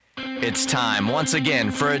It's time once again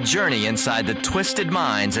for a journey inside the twisted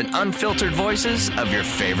minds and unfiltered voices of your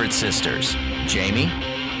favorite sisters. Jamie?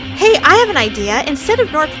 Hey, I have an idea. Instead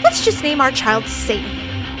of North, let's just name our child Satan.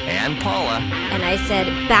 And Paula. And I said,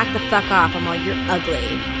 back the fuck off, I'm like, you're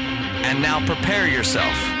ugly. And now prepare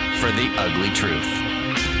yourself for the ugly truth.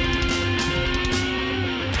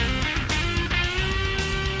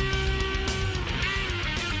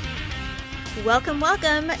 Welcome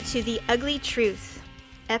to The Ugly Truth,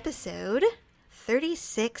 episode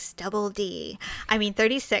 36 double D. I mean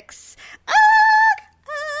 36. Ugh!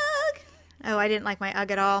 Oh, I didn't like my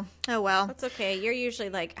ugh at all. Oh, well. That's okay. You're usually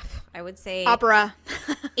like, I would say... Opera.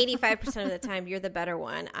 85% of the time, you're the better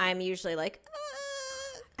one. I'm usually like,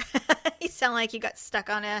 You sound like you got stuck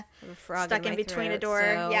on a frog stuck in between throat, a door.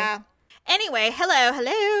 so... Yeah. Anyway,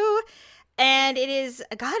 hello. And it is,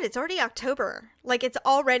 God, it's already October. Like, it's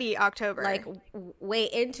already October. Like, way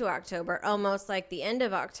into October, almost like the end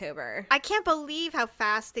of October. I can't believe how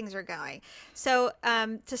fast things are going. So,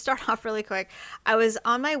 to start off really quick, I was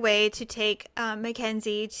on my way to take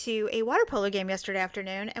Mackenzie to a water polo game yesterday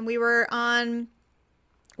afternoon, and we were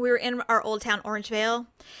in our old town, Orangevale,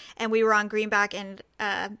 and we were on Greenback and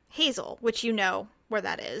Hazel, which you know where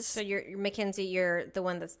that is. So you're Mackenzie, you're the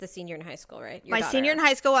one that's the senior in high school, right? Your My daughter. senior in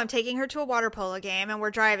high school, I'm taking her to a water polo game, and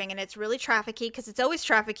we're driving, and it's really trafficy because it's always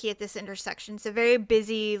trafficy at this intersection. It's a very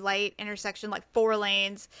busy, light intersection, like 4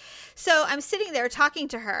 lanes. So I'm sitting there talking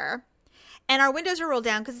to her, and our windows are rolled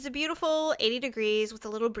down because it's a beautiful 80 degrees with a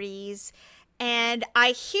little breeze. And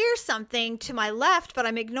I hear something to my left, but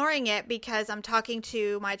I'm ignoring it because I'm talking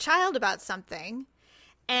to my child about something.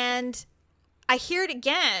 And I hear it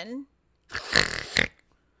again.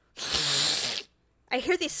 I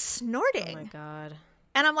hear this snorting. Oh my God.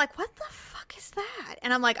 And I'm like, what the fuck is that?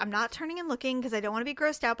 And I'm like, I'm not turning and looking because I don't want to be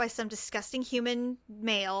grossed out by some disgusting human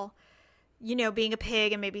male, you know, being a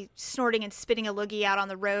pig and maybe snorting and spitting a loogie out on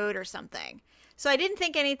the road or something. So I didn't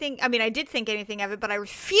think anything. I mean, I did think anything of it, but I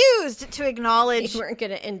refused to acknowledge. You weren't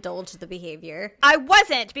going to indulge the behavior. I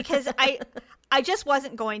wasn't because I just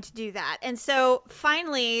wasn't going to do that. And so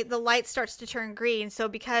finally the light starts to turn green. So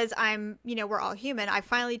because we're all human, I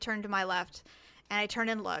finally turn to my left and I turn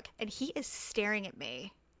and look, and he is staring at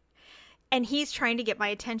me. And he's trying to get my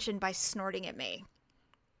attention by snorting at me.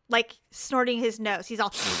 Like snorting his nose. He's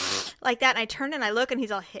all like that. And I turn and I look, and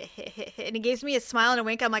he's all hit. And he gives me a smile and a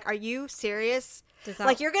wink. I'm like, are you serious?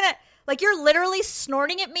 Like you're literally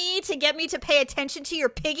snorting at me to get me to pay attention to your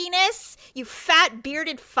pigginess, you fat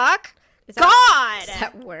bearded fuck. Does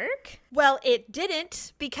that work? Well, it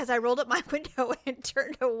didn't, because I rolled up my window and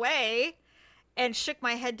turned away and shook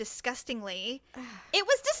my head disgustingly. It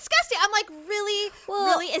was disgusting. I'm like,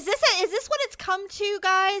 really? Is this what it's come to,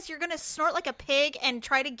 guys? You're going to snort like a pig and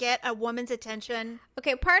try to get a woman's attention?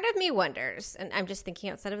 Okay, part of me wonders, and I'm just thinking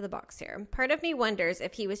outside of the box here. Part of me wonders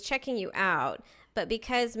if he was checking you out, but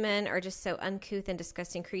because men are just so uncouth and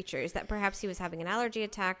disgusting creatures, that perhaps he was having an allergy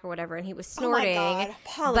attack or whatever, and he was snorting, oh my God,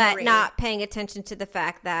 Paula but Marie. Not paying attention to the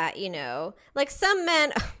fact that, like some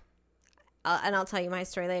men... and I'll tell you my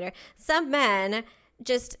story later. Some men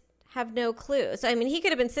just have no clue. So, I mean, he could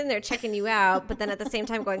have been sitting there checking you out, but then at the same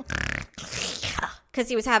time going, because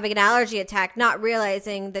he was having an allergy attack, not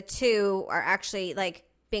realizing the two are actually, like,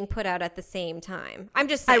 being put out at the same time. I'm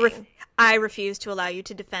just saying. I refuse to allow you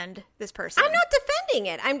to defend this person. I'm not defending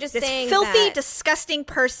it. I'm just saying filthy, that disgusting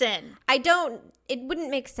person. it wouldn't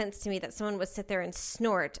make sense to me that someone would sit there and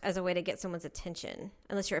snort as a way to get someone's attention.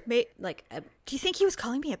 Unless you're Do you think he was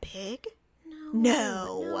calling me a pig?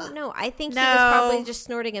 No. I think he was probably just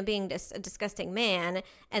snorting and being a disgusting man,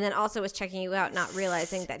 and then also was checking you out, not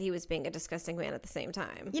realizing that he was being a disgusting man at the same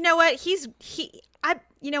time. You know what?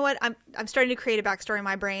 I'm starting to create a backstory in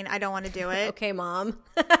my brain. I don't want to do it. Okay, Mom.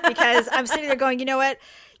 Because I'm sitting there going, you know what?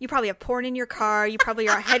 You probably have porn in your car. You probably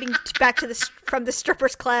are heading back from the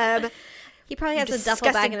strippers club. He probably has a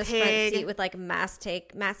duffel bag in his pig. front seat with like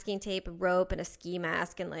masking tape, a rope, and a ski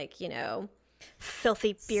mask, and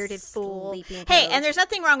filthy bearded fool. Sleeping Hey, pills. and there's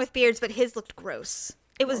nothing wrong with beards, but his looked gross.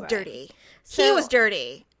 It was Right. dirty. So- He was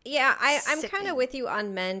dirty. Yeah, I'm kind Sickening. of with you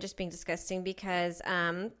on men just being disgusting because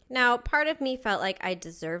now part of me felt like I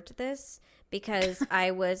deserved this because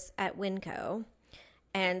I was at Winco.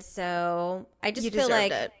 And so I just You feel deserved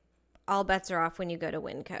like it. all bets are off when you go to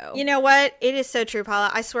Winco. You know what? It is so true,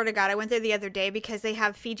 Paula. I swear to God, I went there the other day because they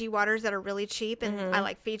have Fiji waters that are really cheap, and I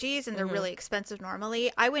like Fijis, and they're really expensive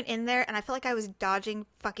normally. I went in there, and I felt like I was dodging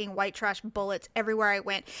fucking white trash bullets everywhere I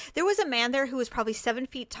went. There was a man there who was probably 7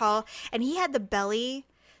 feet tall, and he had the belly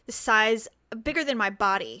the size bigger than my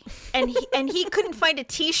body, and he couldn't find a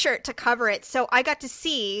t-shirt to cover it, so I got to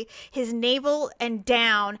see his navel and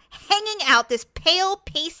down hanging out, this pale,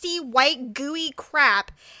 pasty, white, gooey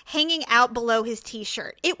crap hanging out below his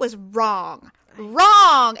t-shirt. It was wrong,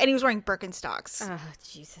 and he was wearing Birkenstocks. Oh,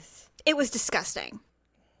 Jesus. It was disgusting.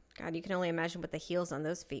 God, you can only imagine what the heels on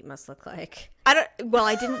those feet must look like. I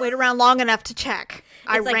didn't wait around long enough to check.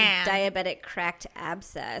 I like ran. Diabetic cracked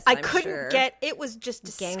abscess. I couldn't get. It was just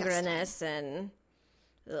disgusting. Gangrenous and.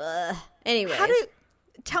 Anyways,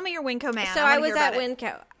 tell me your Winco man. So I was at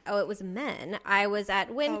Winco. Oh, it was men. I was at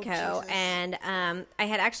Winco, Jesus. and I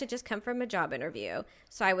had actually just come from a job interview,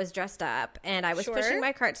 so I was dressed up, and I was pushing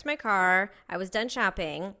my cart to my car. I was done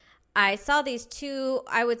shopping. I saw these two,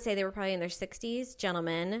 I would say they were probably in their 60s,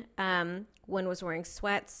 gentlemen. One was wearing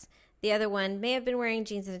sweats. The other one may have been wearing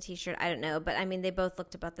jeans and a t-shirt. I don't know. But, I mean, they both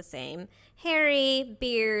looked about the same. Hairy,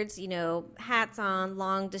 beards, hats on,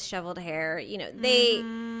 long, disheveled hair.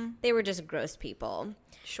 They were just gross people.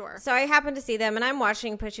 Sure. So I happened to see them, and I'm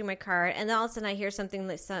pushing my cart. And then all of a sudden I hear something.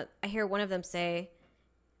 I hear one of them say,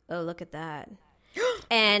 "Oh, look at that."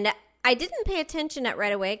 And I didn't pay attention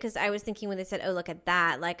right away because I was thinking when they said, "Oh, look at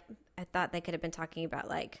that," like I thought they could have been talking about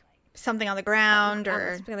like something on the ground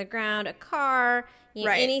or something on the ground, a car,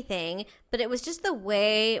 anything. But it was just the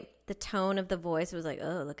way, the tone of the voice. It was like,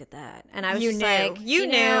 "Oh, look at that," and I was you just knew. like, "You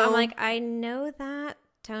knew." I'm like, I know that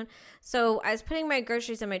tone. So I was putting my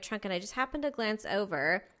groceries in my trunk, and I just happened to glance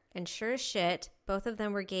over, and sure as shit, both of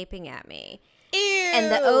them were gaping at me. Ew.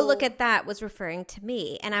 And the "oh, look at that" was referring to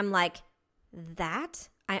me, and I'm like, that.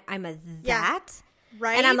 I'm a that,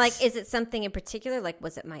 right? And I'm like, is it something in particular? Like,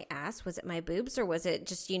 was it my ass? Was it my boobs? Or was it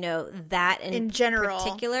just, that in general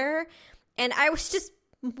particular? And I was just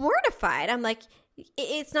mortified. I'm like,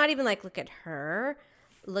 it's not even like, look at her.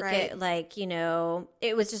 Look at like,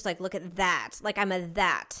 it was just like, look at that. Like, I'm a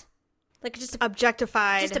that. Like, just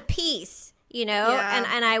objectified. Just a piece, Yeah.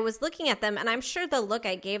 And I was looking at them, and I'm sure the look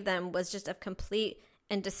I gave them was just of complete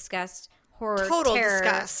and disgust. Horror, total terror,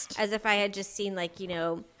 disgust, as if I had just seen like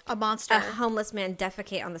a monster, a homeless man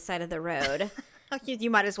defecate on the side of the road. You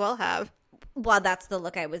might as well have. Well, that's the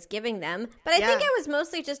look I was giving them, but I think I was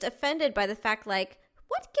mostly just offended by the fact, like,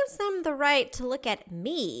 what gives them the right to look at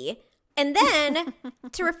me and then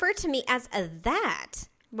to refer to me as a that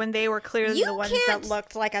when they were clearly the ones that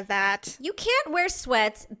looked like a that. You can't wear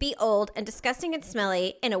sweats, be old and disgusting and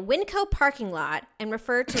smelly in a Winco parking lot and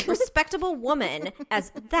refer to a respectable woman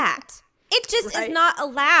as that. It just is not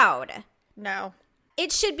allowed. No.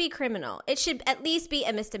 It should be criminal. It should at least be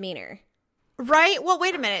a misdemeanor. Right? Well,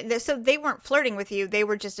 wait a minute. So they weren't flirting with you. They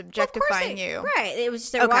were just objectifying you. Right. It was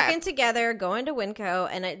just they're walking together, going to Winco,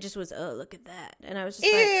 and it just was, "Oh, look at that." And I was just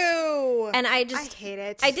ew. Like... And I hate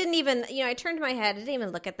it. I didn't even, I turned my head. I didn't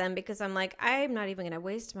even look at them because I'm like, I'm not even going to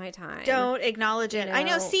waste my time. Don't acknowledge it. I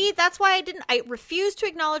know. See, that's why I refused to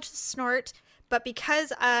acknowledge the snort. But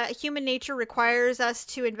because human nature requires us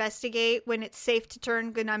to investigate when it's safe to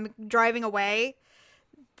turn when I'm driving away,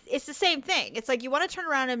 it's the same thing. It's like you want to turn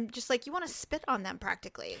around and just like you want to spit on them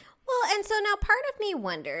practically. Well, and so now part of me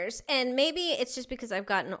wonders, and maybe it's just because I've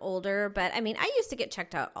gotten older, but I mean, I used to get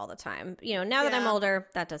checked out all the time. Now that I'm older,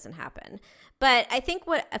 that doesn't happen. But I think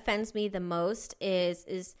what offends me the most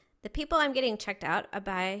is the people I'm getting checked out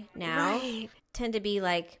by now tend to be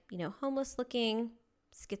like, homeless looking,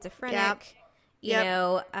 schizophrenic.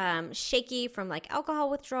 Shaky from like alcohol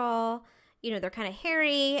withdrawal, they're kind of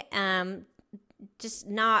hairy, just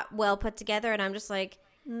not well put together. And I'm just like,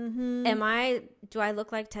 do I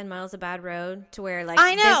look like 10 miles of bad road to where like,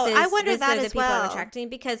 I know, I wonder that as well. People I'm attracting,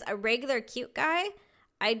 because a regular cute guy,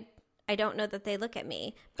 I don't know that they look at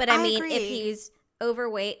me, but I mean, agree. If he's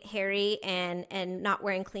overweight, hairy, and not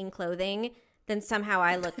wearing clean clothing, then somehow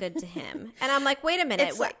I look good to him. And I'm like, wait a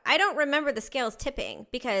minute. Like, I don't remember the scales tipping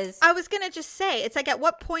because... I was going to just say, it's like, at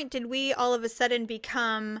what point did we all of a sudden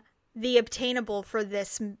become the obtainable for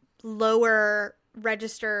this lower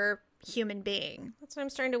register human being? That's what I'm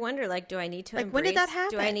starting to wonder. Like, do I need to when did that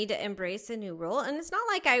happen? Do I need to embrace a new role? And it's not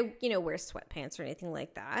like I, wear sweatpants or anything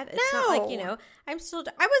like that. It's not like, I was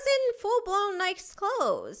in full-blown nice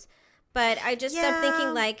clothes. But I just am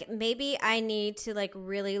thinking, like, maybe I need to, like,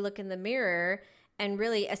 really look in the mirror and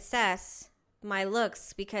really assess my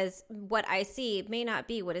looks, because what I see may not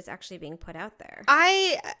be what is actually being put out there.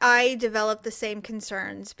 I developed the same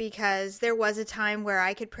concerns because there was a time where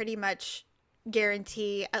I could pretty much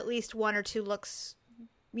guarantee at least one or two looks,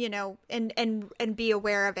 and be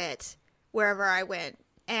aware of it wherever I went.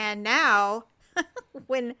 And now,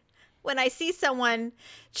 when I see someone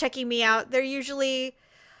checking me out, they're usually...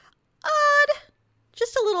 odd.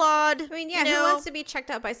 Just a little odd. I mean, who wants to be checked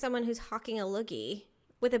out by someone who's hawking a loogie?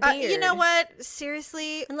 with a beard. You know what?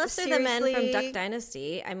 Seriously, Unless they're the men from Duck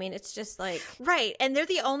Dynasty. I mean, it's just like right, and they're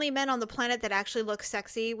the only men on the planet that actually look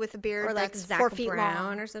sexy with a beard, or like that's Zac 4 feet Brown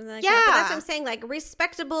long or something like Yeah. that. But that's what I'm saying, like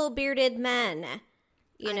respectable bearded men.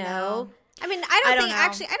 You know? I mean, I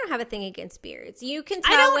don't have a thing against beards. You can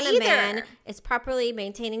tell when a man is properly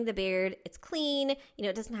maintaining the beard. It's clean. You know,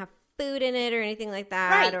 it doesn't have food in it or anything like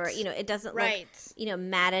that. Right. Or, you know, it doesn't look, you know,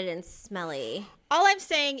 matted and smelly. All I'm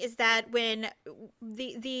saying is that when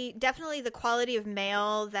the definitely the quality of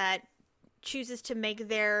male that chooses to make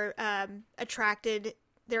their attracted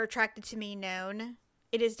to me known,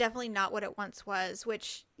 it is definitely not what it once was,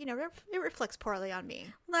 which, you know, it reflects poorly on me.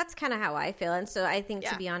 Well, that's kind of how I feel. And so I think,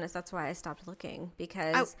 to be honest, that's why I stopped looking,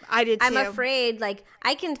 because I did too. I'm afraid, like,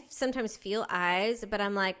 I can sometimes feel eyes, but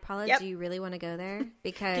I'm like, Paula, do you really want to go there?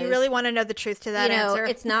 Because do you really want to know the truth to that answer?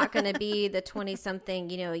 It's not going to be the 20-something,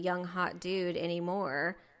 you know, young, hot dude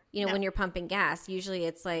anymore. You know, when you're pumping gas, usually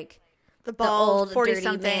it's like the bald, old, dirty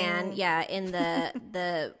 40-something man. Yeah, in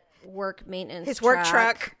the work maintenance his work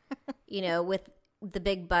truck. You know, with the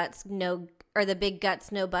big butts, no big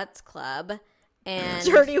guts, no butts club, and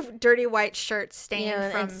dirty white shirt stained, you know,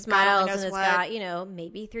 from and smiles, God knows and it's what. got, you know,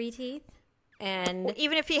 maybe 3 teeth, and well,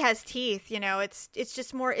 even if he has teeth, you know, it's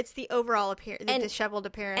just more, it's the overall appearance, the disheveled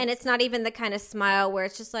appearance, and it's not even the kind of smile where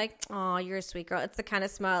it's just like, oh, you're a sweet girl. It's the kind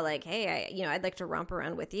of smile like, hey, I'd like to romp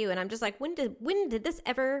around with you, and I'm just like, when did this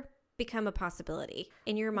ever become a possibility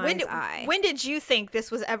in your mind's eye? When did you think this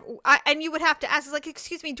was ever? And you would have to ask, like,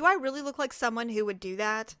 excuse me, do I really look like someone who would do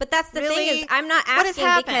that? But that's the thing is, I'm not asking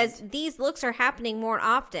because these looks are happening more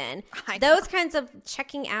often. Those kinds of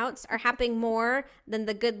checking outs are happening more than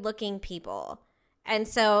the good-looking people. And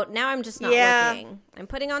so now I'm just not looking. I'm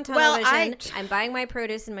putting on television. I'm buying my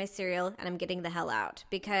produce and my cereal, and I'm getting the hell out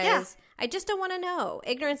because I just don't want to know.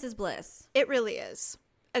 Ignorance is bliss. It really is.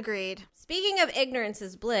 Agreed. Speaking of ignorance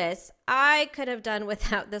is bliss, I could have done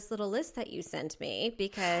without this little list that you sent me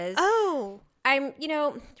because I'm, you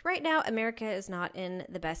know, right now America is not in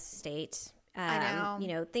the best state. I know. You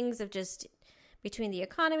know, things have just, between the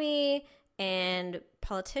economy and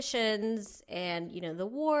politicians and, you know, the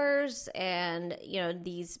wars and, you know,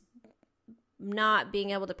 these not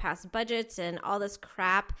being able to pass budgets and all this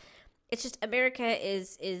crap. It's just America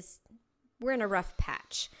is we're in a rough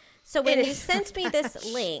patch. So when you sent me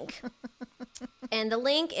this link, and the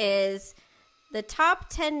link is the top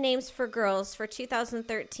 10 names for girls for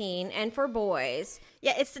 2013 and for boys.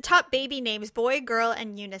 Yeah, it's the top baby names, boy, girl,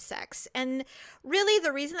 and unisex. And really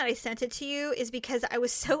the reason that I sent it to you is because I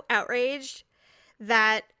was so outraged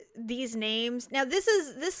that these names. Now this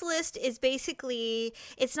list is basically,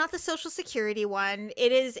 it's not the Social Security one.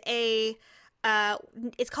 It is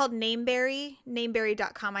it's called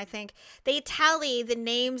nameberry.com, I think. They tally the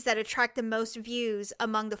names that attract the most views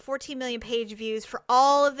among the 14 million page views for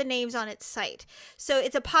all of the names on its site. So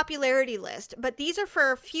it's a popularity list, but these are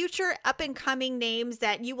for future up and coming names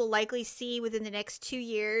that you will likely see within the next 2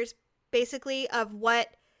 years, basically, of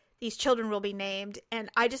what these children will be named.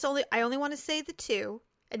 And I only want to say the two,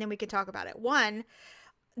 and then we can talk about it. One,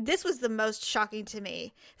 this was the most shocking to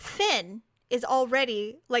me. Finn is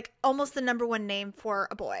already like almost the number one name for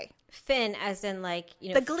a boy. Finn, as in like, you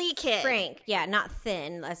know, the Glee kid. Frank, yeah, not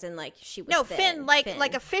thin, as in like she was. No, thin. Finn,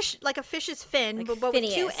 like a fish's fin, like but with two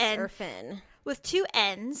Phineas N's. or Finn. With 2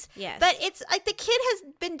 N's. Yes. But it's like the kid has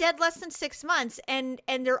been dead less than 6 months, and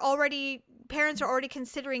parents are already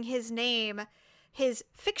considering his name, his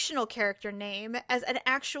fictional character name, as an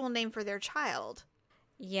actual name for their child.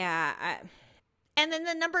 Yeah. And then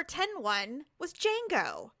the number 10 one was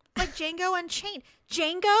Django. Like Django Unchained.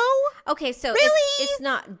 Django? Okay, so really? It's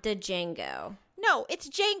not the Django. No, it's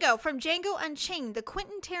Django from Django Unchained, the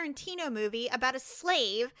Quentin Tarantino movie about a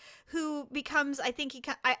slave who becomes, I think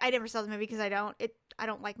I never saw the movie because I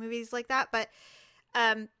don't like movies like that, but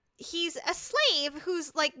he's a slave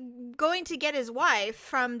who's like going to get his wife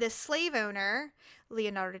from this slave owner,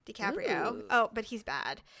 Leonardo DiCaprio. Ooh. Oh, but he's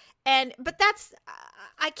bad. But that's,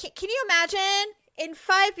 can you imagine in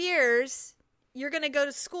 5 years, you're going to go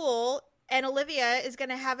to school and Olivia is going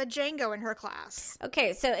to have a Django in her class.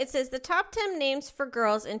 Okay, so it says the top 10 names for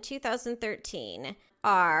girls in 2013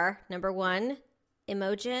 are, number 1,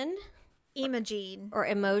 Imogen. Or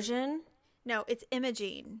Emotion. No, it's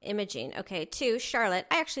Imogene. Imogene. Okay, 2, Charlotte.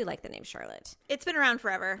 I actually like the name Charlotte. It's been around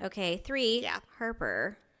forever. Okay, 3,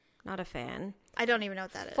 Harper. Not a fan. I don't even know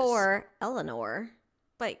what that is. 4, Eleanor.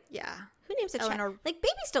 Like, yeah. Who names a child? Eleanor. Like,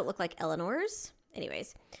 babies don't look like Eleanors.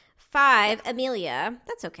 Anyways. 5, Amelia.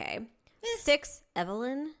 That's okay. 6,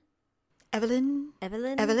 Evelyn. Evelyn.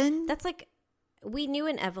 That's like, we knew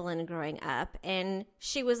an Evelyn growing up, and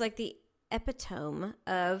she was like the epitome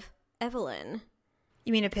of Evelyn.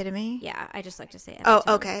 You mean epitome? Yeah, I just like to say Oh,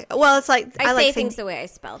 epitome. okay. Well, it's like I like say saying, things the way I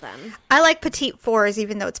spell them. I like petite fours,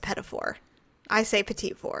 even though it's pedophore. I say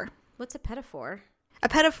petite four. What's a pedophore? A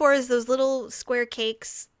pedophore is those little square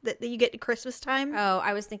cakes that you get at Christmas time. Oh,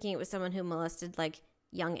 I was thinking it was someone who molested like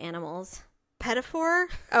young animals. Pedophore?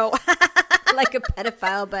 Oh, Like a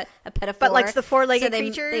pedophile, but a pedophore. but like the four-legged so they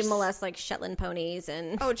creatures. They molest like Shetland ponies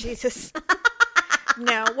and. Oh, Jesus.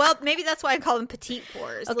 No. Well, maybe that's why I call them petite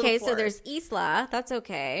fours. Okay, little so fours. there's Isla. That's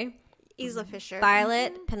okay. Isla Fisher.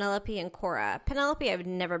 Violet, Penelope, and Cora. Penelope, I've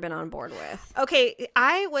never been on board with. Okay,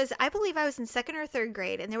 I believe I was in 2nd or 3rd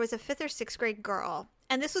grade, and there was a 5th or 6th grade girl,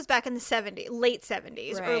 and this was back in the 70s, late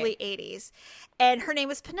 70s, Right. early 80s, and her name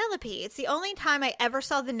was Penelope. It's the only time I ever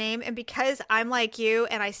saw the name, and because I'm like you,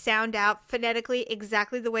 and I sound out phonetically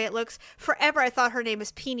exactly the way it looks, forever I thought her name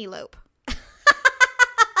was Penelope.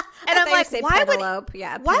 And I'm like, why Penelope.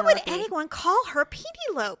 would anyone call her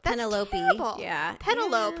Penelope? That's Penelope, terrible. yeah.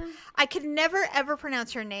 Penelope. Yeah. I could never ever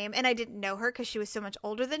pronounce her name, and I didn't know her because she was so much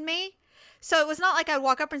older than me. So it was not like I'd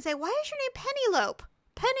walk up and say, "Why is your name Penelope?"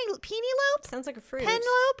 Penelope? Sounds like a fruit.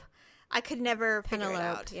 Penelope? I could never figure it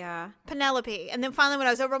out. Penelope, yeah. Penelope. And then finally when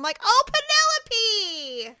I was over, I'm like, "Oh,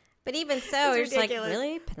 Penelope!" But even so, It's it's like, ridiculous.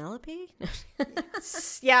 really? Penelope?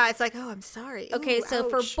 Yeah, it's like, "Oh, I'm sorry." Okay, Ooh, so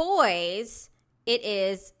for ouch. boys, it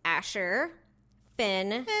is Asher,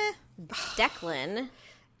 Finn, Eh. Declan.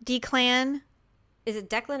 Declan. Is it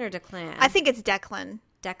Declan or Declan? I think it's Declan.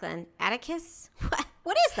 Declan. Atticus?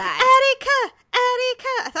 What is that? Attica!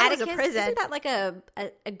 I thought Atticus? it was a prison. Isn't that like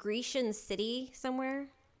a Grecian city somewhere?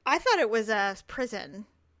 I thought it was a prison.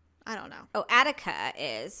 I don't know. Oh, Attica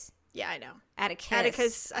is. Yeah, I know. Atticus.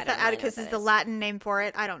 Atticus. I don't thought really know Atticus what is that the Latin name for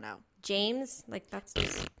it. I don't know. James? Like, that's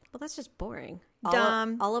just. Well, that's just boring.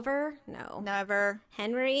 Dumb. Oliver? No. Never.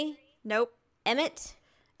 Henry? Nope. Emmett?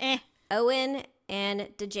 Eh. Owen? And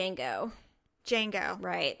Django. Django.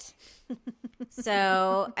 Right.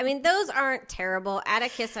 So, I mean, those aren't terrible.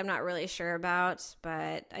 Atticus, I'm not really sure about,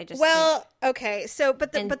 but I just Well, okay. So,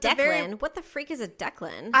 but the think, but and the Declan. very What the freak is a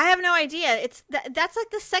Declan? I have no idea. It's that's like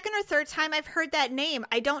the 2nd or 3rd time I've heard that name.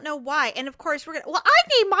 I don't know why. And of course, we're gonna. Well, I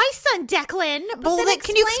named my son Declan. Well, then then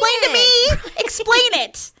can you explain to me? Explain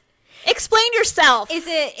it. Explain yourself. Is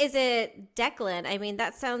it Declan? I mean,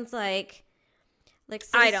 that sounds like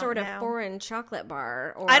some I don't sort of know. foreign chocolate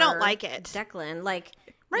bar. Or I don't like it. Declan, like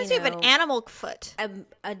Reminds me of an animal foot. a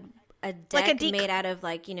deck Like a made out of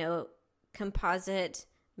composite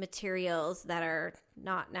materials that are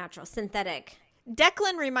not natural, synthetic.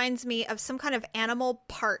 Declan reminds me of some kind of animal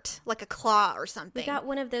part, like a claw or something. We got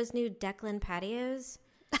one of those new Declan patios,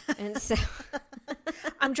 and so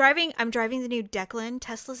I'm driving the new Declan,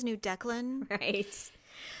 Tesla's new Declan. right.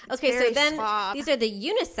 Okay, so very then suave. these are the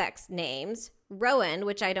unisex names. Rowan,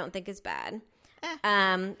 which I don't think is bad.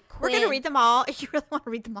 We're Quinn. gonna read them all. You really want to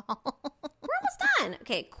read them all? We're almost done.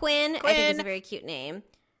 Okay, Quinn, I think is a very cute name.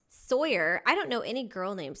 Sawyer. I don't know any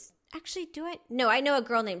girl names. Actually, do I? No, I know a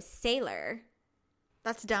girl named Sailor,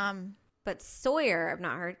 That's dumb. but Sawyer I've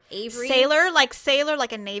not heard. Avery. Sailor,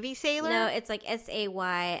 like a Navy sailor. No, it's like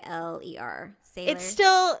Sayler.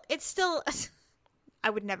 Sailor. It's still. I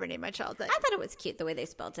would never name my child that. I thought it was cute the way they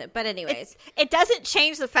spelled it. But anyways, It doesn't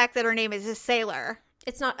change the fact that her name is a sailor.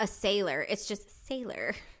 it's not a sailor. It's just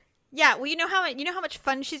Sailor. Yeah, well, you know how much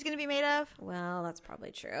fun she's going to be made of. Well, that's probably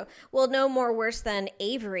true. Well, no more worse than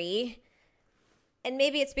Avery. And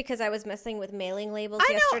maybe it's because I was messing with mailing labels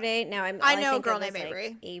I know- yesterday. Now I know a think girl of as, named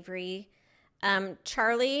like, Avery. Avery.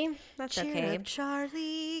 Charlie. That's Cheer okay. up,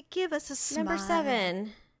 Charlie, give us a smile. Number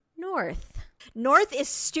 7. North. North is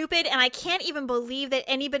stupid, and I can't even believe that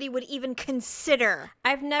anybody would even consider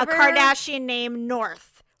I've never a Kardashian named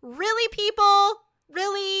North. Really, people?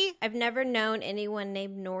 Really? I've never known anyone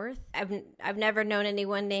named North. I've never known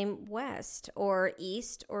anyone named West or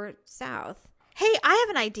East or South. Hey, I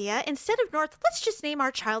have an idea. Instead of North, let's just name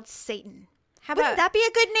our child Satan. How Wouldn't about that be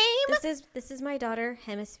a good name? This is my daughter,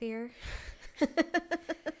 Hemisphere.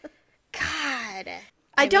 God, I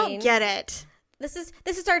I don't mean- get it. This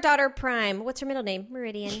is our daughter Prime. What's her middle name?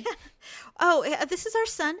 Meridian. Oh, this is our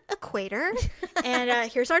son Equator,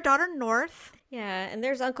 and here's our daughter North. Yeah, and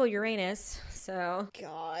there's Uncle Uranus. So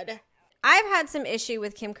God. I've had some issue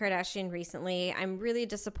with Kim Kardashian recently. I'm really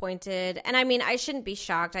disappointed. And I mean, I shouldn't be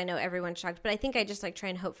shocked. I know everyone's shocked, but I think I just try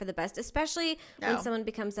and hope for the best, especially when No. someone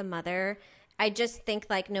becomes a mother. I just think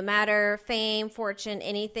no matter fame, fortune,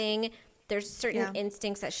 anything, there's certain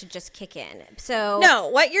instincts that should just kick in. So No,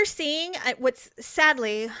 what you're seeing,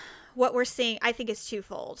 what we're seeing, I think is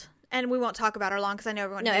twofold. And we won't talk about her long because I know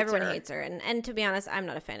everyone hates her. hates her. And to be honest, I'm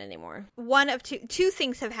not a fan anymore. One of two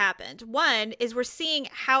things have happened. One is we're seeing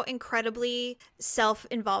how incredibly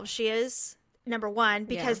self-involved she is. number one,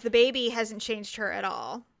 because the baby hasn't changed her at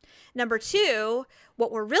all. Number two,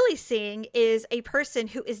 what we're really seeing is a person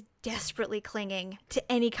who is desperately clinging to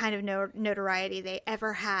any kind of notoriety they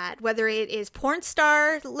ever had, whether it is porn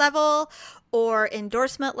star level or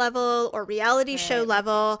endorsement level or reality show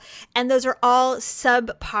level. And those are all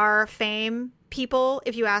subpar fame people,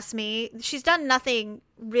 if you ask me. She's done nothing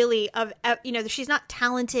really she's not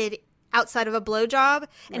talented outside of a blowjob.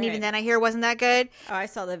 And even then I hear it wasn't that good. Oh, I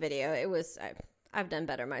saw the video. It was... I've done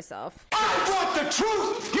better myself. I want the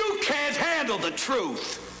truth. You can't handle the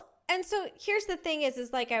truth. And so here's the thing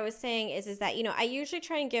is like I was saying, is that, I usually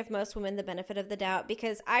try and give most women the benefit of the doubt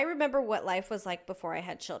because I remember what life was like before I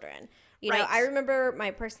had children. You know, I remember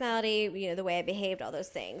my personality, the way I behaved, all those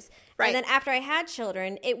things. Right. And then after I had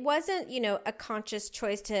children, it wasn't, a conscious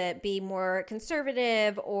choice to be more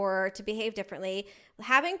conservative or to behave differently.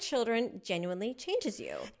 Having children genuinely changes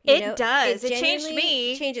you. It does. It changed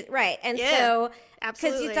me. Changes, right. And so,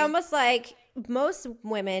 because it's almost like most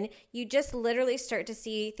women, you just literally start to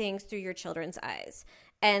see things through your children's eyes.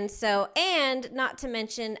 And so, and not to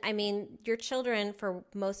mention, your children, for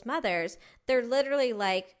most mothers, they're literally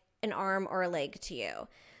like an arm or a leg to you.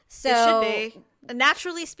 So, it should be.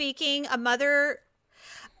 Naturally speaking, a mother,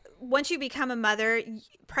 once you become a mother,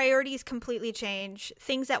 priorities completely change.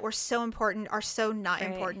 Things that were so important are so not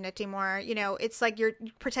important anymore. It's like you're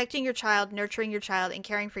protecting your child, nurturing your child, and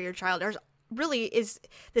caring for your child really is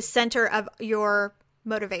the center of your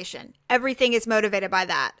motivation. Everything is motivated by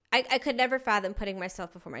that. I could never fathom putting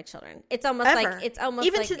myself before my children. It's almost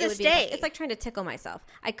even like to this day. It's like trying to tickle myself.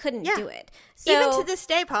 I couldn't do it. So, even to this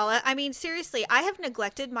day, Paula, seriously, I have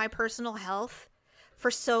neglected my personal health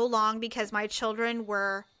for so long because my children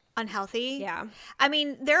were unhealthy. Yeah.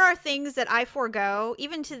 There are things that I forego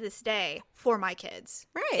even to this day for my kids.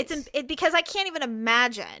 Right. Because I can't even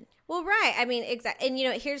imagine. Well, right. Exactly.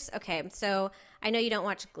 And so I know you don't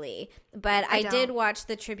watch Glee, but I did watch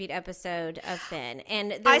the tribute episode of Finn.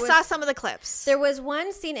 And I saw some of the clips. There was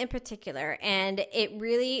one scene in particular, and it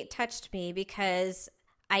really touched me because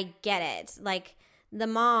I get it. Like, the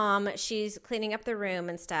mom, she's cleaning up the room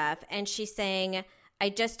and stuff, and she's saying, I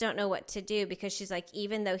just don't know what to do, because she's like,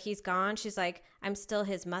 even though he's gone, she's like, I'm still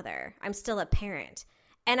his mother. I'm still a parent.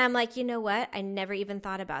 And I'm like, you know what? I never even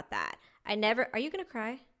thought about that. Are you going to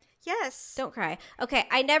cry? Yes. Don't cry. Okay.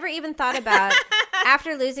 I never even thought about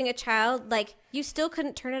after losing a child, like, you still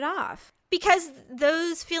couldn't turn it off. Because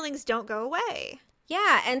those feelings don't go away.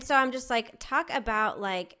 Yeah. And so I'm just like, talk about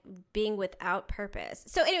like being without purpose.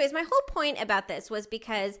 So anyways, my whole point about this was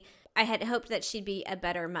because I had hoped that she'd be a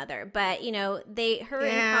better mother. But, and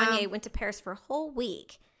Kanye went to Paris for a whole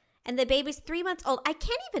week. And the baby's 3 months old. I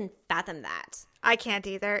can't even fathom that. I can't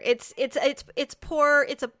either. It's poor.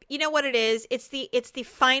 You know what it is? It's the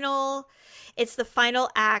final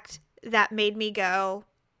act that made me go,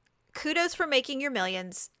 kudos for making your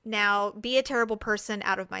millions. Now be a terrible person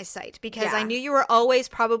out of my sight, because I knew you were always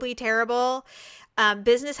probably terrible.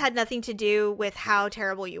 Business had nothing to do with how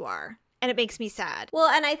terrible you are. And it makes me sad. Well,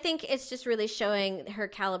 and I think it's just really showing her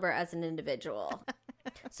caliber as an individual.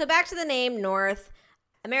 So back to the name North.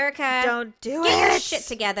 America, don't do get it. Your shit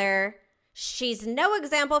together. She's no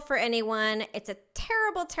example for anyone. It's a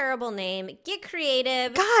terrible, terrible name. Get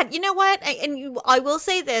creative. God, you know what? I will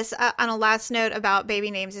say this on a last note about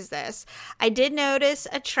baby names is this. I did notice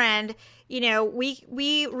a trend.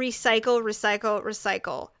 We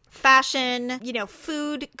recycle. Fashion,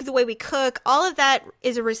 food, the way we cook, all of that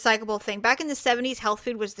is a recyclable thing. Back in the 70s, health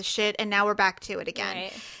food was the shit, and now we're back to it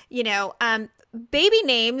again. Right. Baby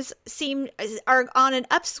names are on an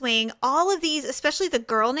upswing. All of these, especially the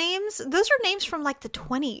girl names, those are names from like the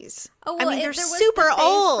 20s. Oh, well, they're super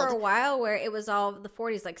old. For a while where it was all the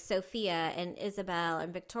 40s, like Sophia and Isabel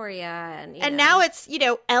and Victoria. And now it's,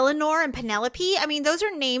 Eleanor and Penelope. Those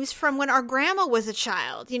are names from when our grandma was a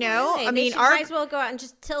child, Right. Might as well go out and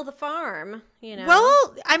just till the farm,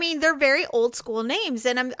 Well, they're very old school names.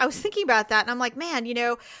 And I was thinking about that, and I'm like, man,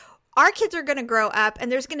 our kids are going to grow up, and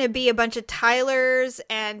there's going to be a bunch of Tylers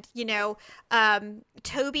and,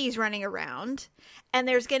 Tobys running around. And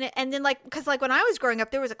because when I was growing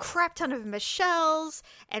up, there was a crap ton of Michelles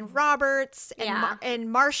and Roberts and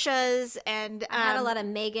Marcias. And I had a lot of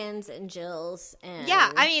Megans and Jills.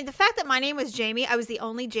 And the fact that my name was Jamie, I was the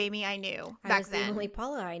only Jamie I knew back then. I was the only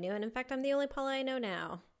Paula I knew. And in fact, I'm the only Paula I know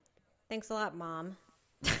now. Thanks a lot, Mom.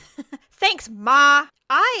 Thanks, Ma.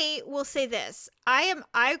 I will say this.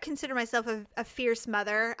 I consider myself a fierce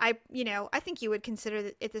mother. I think you would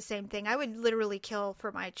consider it the same thing. I would literally kill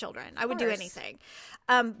for my children. I would do anything.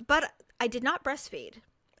 But I did not breastfeed.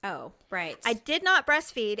 Oh, right. I did not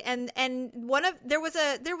breastfeed, and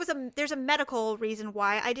there's a medical reason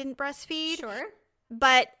why I didn't breastfeed. Sure.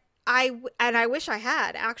 But I wish I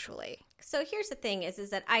had, actually. So here's the thing is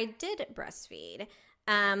that I did breastfeed.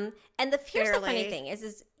 And here's the funny thing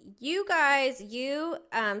is you guys,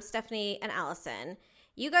 Stephanie and Allison,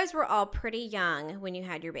 you guys were all pretty young when you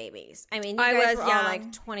had your babies. I mean, you guys were all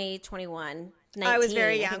like 20, 21, 19. I was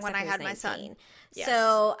very young when I had my son. Yes.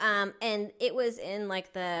 So, and it was in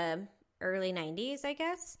like the early 90s, I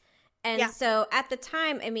guess. And so at the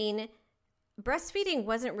time, I mean, breastfeeding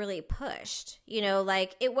wasn't really pushed,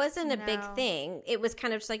 like it wasn't a big thing. It was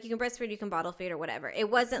kind of just like, you can breastfeed, you can bottle feed or whatever.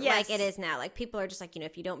 It wasn't like it is now. Like people are just like,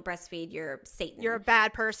 if you don't breastfeed, you're Satan. You're a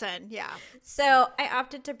bad person. Yeah. So I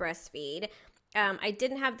opted to breastfeed. I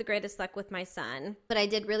didn't have the greatest luck with my son, but I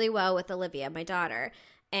did really well with Olivia, my daughter.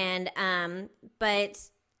 And, but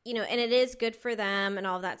and it is good for them and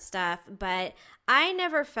all that stuff. But I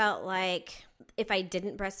never felt like if I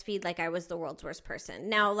didn't breastfeed, like I was the world's worst person.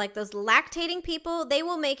 Now, like those lactating people, they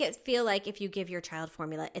will make it feel like if you give your child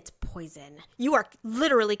formula, it's poison. You are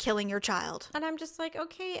literally killing your child. And I'm just like,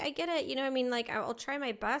 okay, I get it. I mean, like I'll try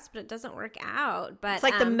my best, but it doesn't work out. But it's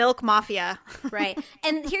like the milk mafia. Right.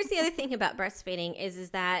 And here's the other thing about breastfeeding is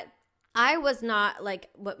that I was not like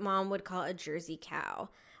what mom would call a Jersey cow.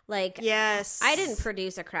 Like, yes, I didn't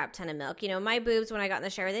produce a crap ton of milk. My boobs, when I got in the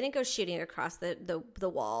shower, they didn't go shooting across the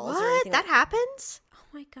walls or anything. That happens? Oh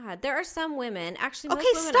my God. There are some women, actually, most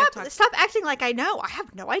women stop acting like I know. I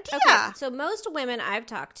have no idea. Okay, so most women I've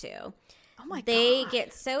talked to, they God.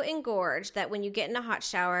 get so engorged that when you get in a hot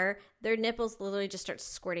shower, their nipples literally just start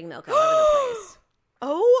squirting milk all over the place.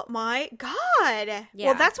 Oh my God. Yeah.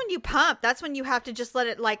 Well, that's when you pump. That's when you have to just let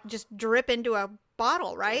it just drip into a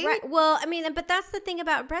bottle, right? Right. Well, I mean, but that's the thing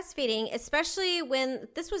about breastfeeding, especially when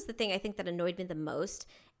this was the thing I think that annoyed me the most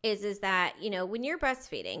is that, when you're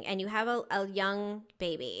breastfeeding and you have a young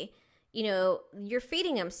baby, you're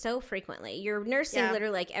feeding them so frequently. You're nursing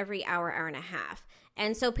literally like every hour, hour and a half.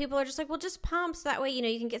 And so people are just like, well, just pump so that way,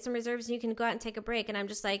 you can get some reserves and you can go out and take a break. And I'm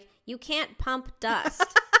just like, you can't pump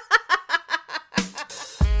dust.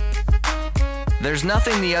 There's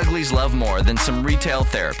nothing the uglies love more than some retail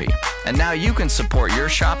therapy. And now you can support your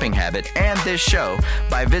shopping habit and this show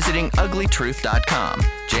by visiting uglytruth.com.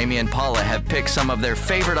 Jamie and Paula have picked some of their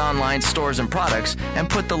favorite online stores and products and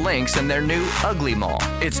put the links in their new Ugly Mall.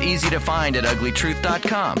 It's easy to find at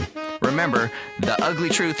uglytruth.com. Remember, The Ugly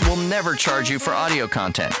Truth will never charge you for audio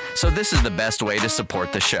content, so this is the best way to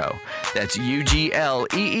support the show. That's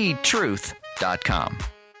UGLEE truth.com.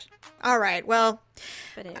 All right, well.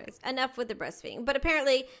 But anyways, enough with the breastfeeding. But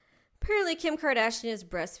apparently Kim Kardashian is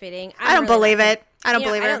breastfeeding. I don't believe it. I don't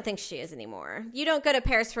believe it. I don't think she is anymore. You don't go to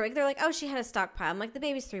Paris for a week. They're like, oh, she had a stockpile. I'm like, the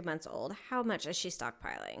baby's 3 months old. How much is she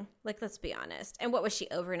stockpiling? Like, let's be honest. And what was she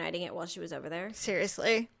overnighting it while she was over there?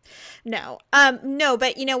 Seriously? No. No,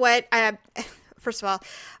 but you know what? First of all,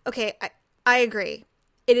 okay, I agree.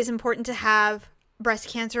 It is important to have breast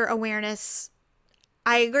cancer awareness.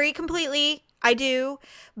 I agree completely. I do,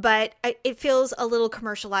 but it feels a little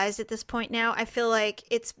commercialized at this point now. I feel like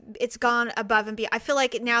it's gone above and beyond. I feel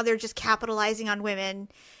like now they're just capitalizing on women,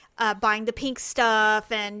 buying the pink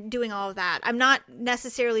stuff and doing all of that. I'm not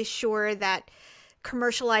necessarily sure that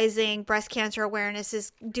commercializing breast cancer awareness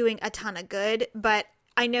is doing a ton of good, but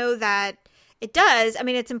I know that it does. I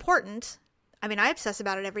mean, it's important. I mean, I obsess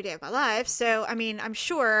about it every day of my life. So, I mean, I'm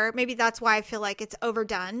sure maybe that's why I feel like it's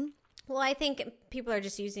overdone. Well, I think people are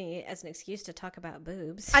just using it as an excuse to talk about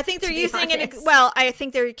boobs. I think they're using it. Well, I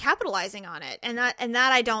think they're capitalizing on it, and that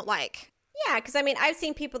I don't like. Yeah, because I mean, I've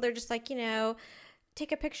seen people. They're just like,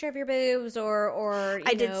 take a picture of your boobs, or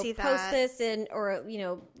I did see that. Post this, and or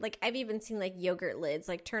like I've even seen like yogurt lids,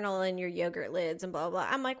 like turn all in your yogurt lids and blah blah.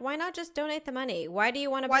 I'm like, why not just donate the money? Why do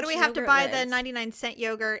you want to? Why do we have to buy the 99-cent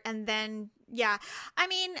yogurt and then? Yeah, I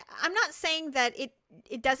mean, I'm not saying that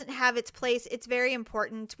it doesn't have its place. It's very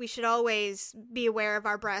important. We should always be aware of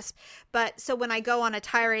our breasts. But so when I go on a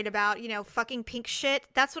tirade about, fucking pink shit,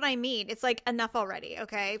 that's what I mean. It's like, enough already,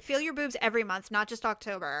 okay? Feel your boobs every month, not just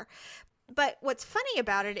October. But what's funny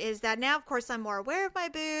about it is that now, of course, I'm more aware of my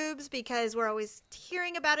boobs because we're always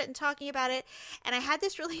hearing about it and talking about it. And I had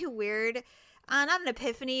this really weird, not an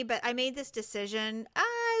epiphany, but I made this decision,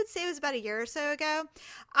 I would say it was about a year or so ago.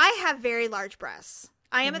 I have very large breasts.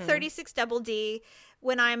 I am a 36 double D.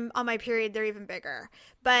 When I'm on my period, they're even bigger.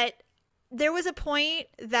 But there was a point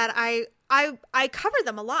that I cover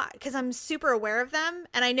them a lot because I'm super aware of them.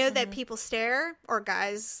 And I know that people stare, or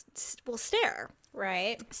guys will stare.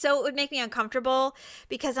 Right. So it would make me uncomfortable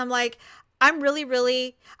because I'm like, I'm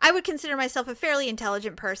really, I would consider myself a fairly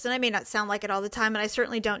intelligent person. I may not sound like it all the time, and I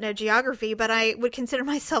certainly don't know geography, but I would consider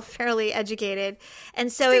myself fairly educated.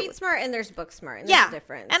 And so Street smart and there's book smart. And there's a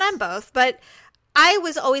difference. And I'm both, but I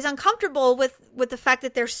was always uncomfortable with the fact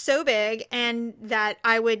that they're so big and that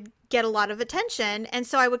I would get a lot of attention. And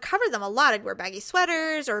so I would cover them a lot. I'd wear baggy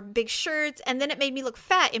sweaters or big shirts, and then it made me look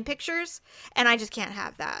fat in pictures, and I just can't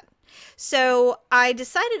have that. So I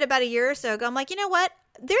decided about a year or so ago, I'm like, you know what?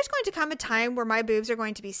 There's going to come a time where my boobs are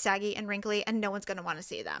going to be saggy and wrinkly and no one's going to want to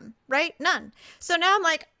see them, right? None. So now I'm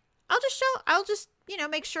like, I'll just,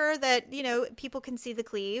 make sure that, people can see the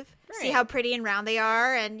cleave, see how pretty and round they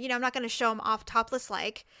are. And, I'm not going to show them off topless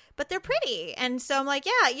but they're pretty. And so I'm like,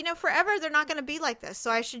 yeah, forever they're not going to be like this.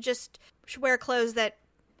 So I should wear clothes that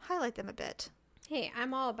highlight them a bit. Hey,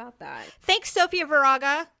 I'm all about that. Thanks, Sofia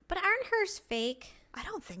Vergara. But aren't hers fake? I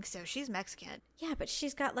don't think so. She's Mexican. Yeah, but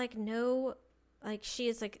she's got she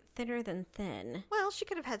is thinner than thin. Well, she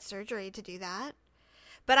could have had surgery to do that.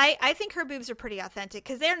 But I think her boobs are pretty authentic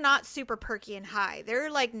because they're not super perky and high. They're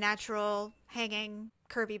like natural, hanging,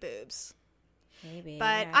 curvy boobs. Maybe.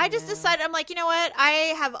 But I just decided, I'm like, you know what?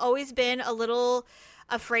 I have always been a little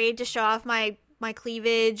afraid to show off my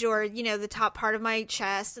cleavage or, the top part of my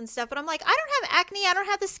chest and stuff. But I'm like, I don't have acne. I don't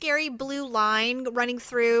have the scary blue line running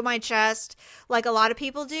through my chest like a lot of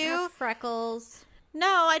people do. You have freckles. No,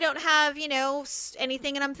 I don't have,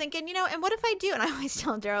 anything. And I'm thinking, and what if I do? And I always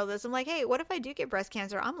tell Daryl this. I'm like, hey, what if I do get breast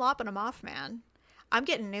cancer? I'm lopping them off, man. I'm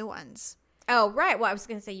getting new ones. Oh, right. Well, I was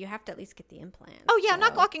going to say you have to at least get the implant. Oh, yeah. So. I'm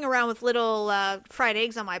not walking around with little fried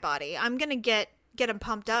eggs on my body. I'm going to get them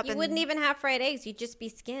pumped up. You wouldn't even have fried eggs. You'd just be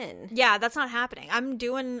skin. Yeah, that's not happening. I'm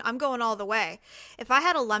going all the way. If I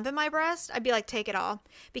had a lump in my breast, I'd be like, take it all.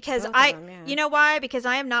 Because you know why? Because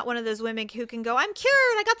I am not one of those women who can go, I'm cured,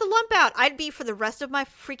 I got the lump out. I'd be for the rest of my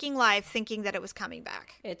freaking life thinking that it was coming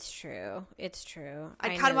back. It's true.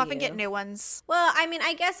 I'd cut them off and get new ones. Well, I mean,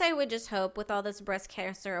 I guess I would just hope with all this breast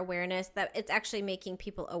cancer awareness that it's actually making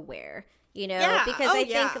people aware, Yeah. Because I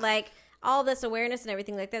think all this awareness and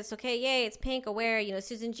everything like that. It's okay, yay, it's pink, aware,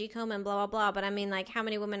 Susan G. Komen, blah, blah, blah. But I mean, how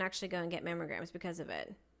many women actually go and get mammograms because of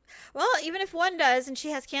it? Well, even if one does and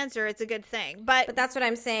she has cancer, it's a good thing. But that's what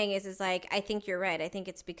I'm saying is I think you're right. I think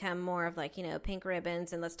it's become more of pink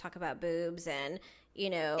ribbons and let's talk about boobs and,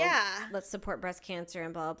 let's support breast cancer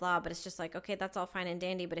and blah, blah, blah. But it's just okay, that's all fine and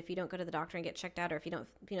dandy. But if you don't go to the doctor and get checked out or if you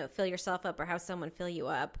don't, fill yourself up or have someone fill you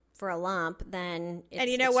up for a lump, then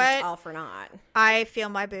it's just all for naught. I feel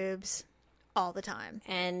my boobs all the time.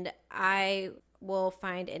 And I will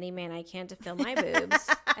find any man I can to fill my boobs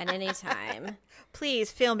at any time.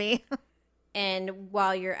 Please fill me. And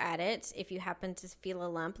while you're at it, if you happen to feel a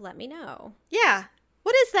lump, let me know. Yeah.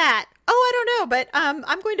 What is that? Oh, I don't know, but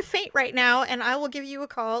I'm going to faint right now and I will give you a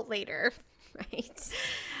call later. Right.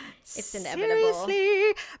 It's inevitable.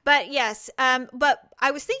 Seriously. But yes, but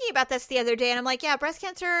I was thinking about this the other day and I'm like, yeah, breast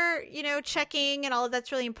cancer, checking and all of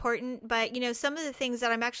that's really important. But, some of the things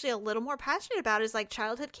that I'm actually a little more passionate about is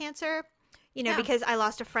childhood cancer, because I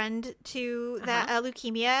lost a friend to that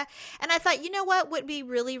leukemia. And I thought, what would be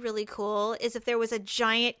really, really cool is if there was a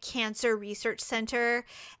giant cancer research center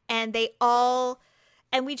and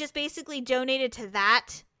we just basically donated to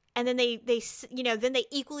that. And then they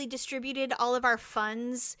equally distributed all of our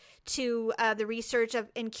funds to the research of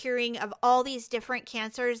and curing of all these different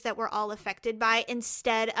cancers that we're all affected by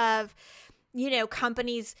instead of,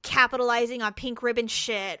 companies capitalizing on pink ribbon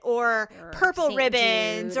shit or purple St.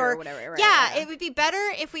 ribbons Jude or whatever. Right? Yeah, it would be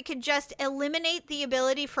better if we could just eliminate the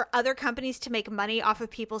ability for other companies to make money off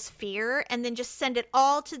of people's fear and then just send it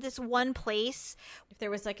all to this one place. If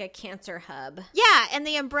there was a cancer hub. Yeah, and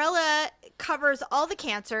the umbrella covers all the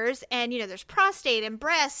cancers and, there's prostate and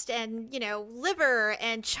breast and, liver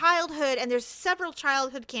and childhood and there's several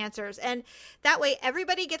childhood cancers. And that way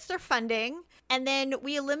everybody gets their funding and then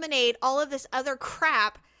we eliminate all of this other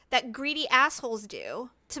crap that greedy assholes do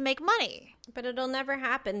to make money. But it'll never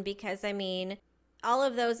happen because, all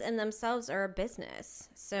of those in themselves are a business.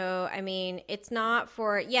 So, it's not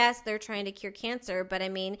for, yes, they're trying to cure cancer, but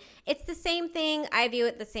it's the same thing. I view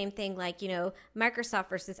it the same thing Microsoft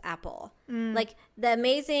versus Apple. The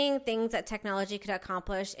amazing things that technology could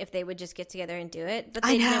accomplish if they would just get together and do it. But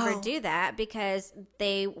they never do that because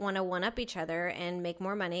they want to one-up each other and make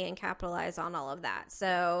more money and capitalize on all of that.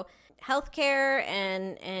 So healthcare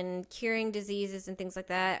and curing diseases and things like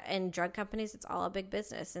that and drug companies, it's all a big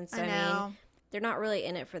business. And so, they're not really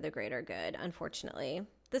in it for the greater good, unfortunately.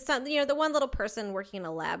 The one little person working in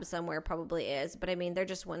a lab somewhere probably is, but they're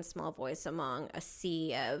just one small voice among a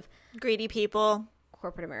sea of greedy people.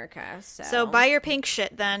 corporate America. So buy your pink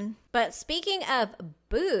shit then. But speaking of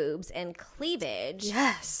boobs and cleavage,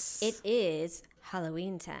 Yes. it is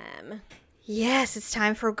Halloween time. Yes, it's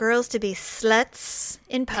time for girls to be sluts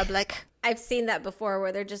in public. I've seen that before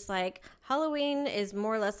where they're just like, Halloween is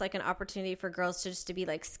more or less like an opportunity for girls to just to be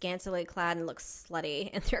like scantily clad and look slutty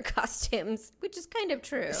in their costumes, which is kind of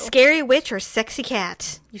true. Scary witch or sexy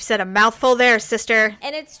cat? You said a mouthful there, sister.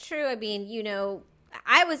 And it's true. I mean, you know,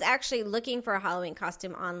 I was actually looking for a Halloween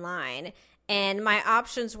costume online, and my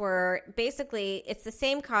options were basically it's the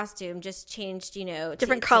same costume, just changed, you know,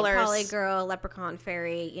 Different to colors. Polly girl, leprechaun,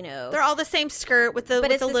 fairy, you know. They're all the same skirt with the But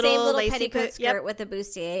with it's the the little, same little lacy petticoat boot. skirt Yep. with a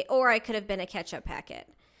bustier, or I could have been a ketchup packet.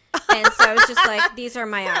 And so I was just like, these are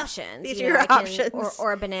my options. These you are know, your I can- options.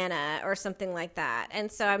 or a banana or something like that.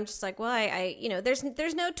 And so I'm just like, well, I you know, there's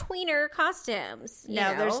no tweener costumes. You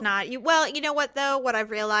No, know? there's not. You know what though? What I've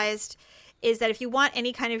realized is that if you want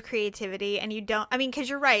any kind of creativity and you don't, I mean, because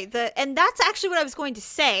you're right, and that's actually what I was going to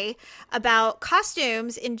say about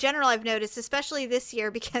costumes in general. I've noticed, especially this year,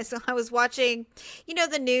 because I was watching, you know,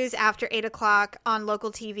 the news after 8 o'clock on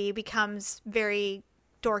local TV becomes very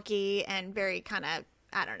dorky and very kind of,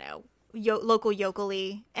 I don't know, local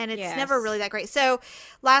yokel-y, and it's Yes. never really that great. So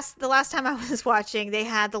the last time I was watching, they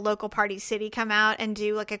had the local Party City come out and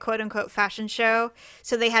do like a quote-unquote fashion show.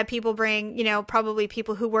 So they had people bring, you know, probably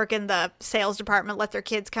people who work in the sales department, let their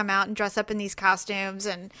kids come out and dress up in these costumes,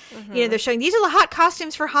 and you know, they're showing these are the hot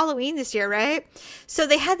costumes for Halloween this year, right? So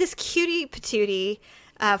they had this cutie patootie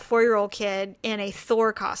 4-year-old kid in a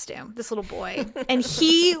Thor costume, this little boy. And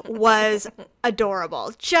he was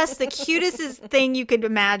adorable. Just the cutest thing you could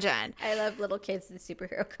imagine. I love little kids in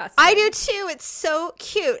superhero costumes. I do too. It's so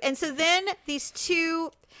cute. And so then these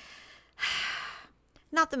two,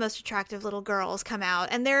 not the most attractive little girls come out,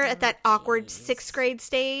 and they're at that awkward 6th grade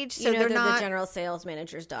stage. So you know, they're they're not the general sales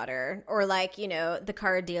manager's daughter, or like, you know, the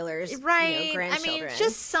car dealer's right. you know, grandchildren. I mean,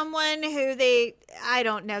 just someone who I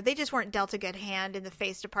don't know, they just weren't dealt a good hand in the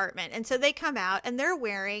face department. And so they come out and they're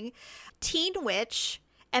wearing Teen Witch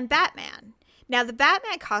and Batman. Now, the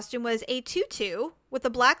Batman costume was a tutu with a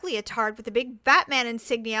black leotard with a big Batman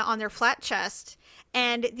insignia on their flat chest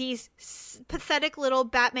and these pathetic little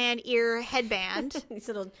Batman ear headband. These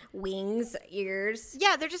little wings, ears,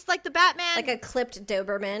 Yeah, they're just like the Batman. like a clipped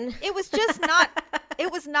Doberman. It was just not, it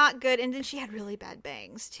was not good. And then she had really bad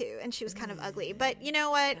bangs too. And she was kind of ugly. But you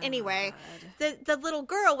know what? Anyway, the little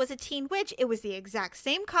girl was a Teen Witch. It was the exact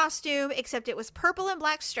same costume, except it was purple and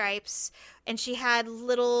black stripes. And she had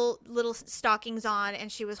little stockings on, and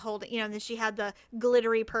she was holding, you know, and then she had the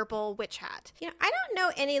glittery purple witch hat. You know, I don't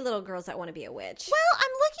know any little girls that want to be a witch. Well,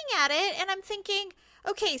 I'm looking at it and I'm thinking,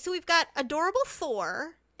 okay, so we've got adorable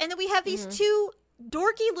Thor, and then we have these two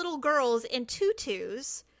dorky little girls in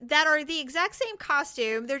tutus that are the exact same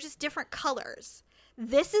costume. They're just different colors.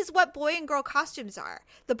 This is what boy and girl costumes are.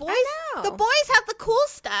 The boys know. the boys have the cool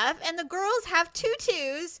stuff, and the girls have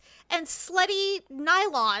tutus and slutty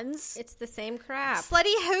nylons. It's the same crap.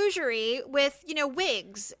 Slutty hosiery with, you know,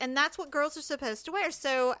 wigs, and that's what girls are supposed to wear.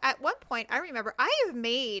 So at one point, I remember I have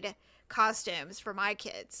made costumes for my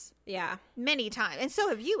kids Yeah. many times, and so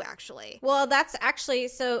have you actually. Well, that's actually,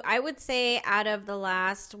 so I would say out of the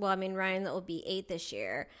last, well, I mean, Ryan will be 8 this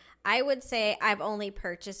year. I would say I've only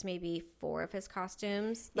purchased maybe 4 of his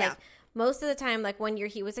costumes. Like, Yeah. most of the time, like 1 year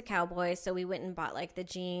he was a cowboy, so we went and bought like the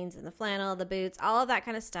jeans and the flannel, the boots, all of that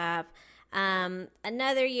kind of stuff.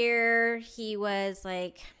 Another year he was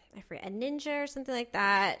like, I forget, a ninja or something like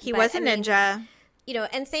that. He But, was a I mean, ninja. you know,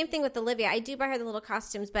 and same thing with Olivia. I do buy her the little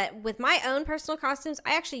costumes, but with my own personal costumes,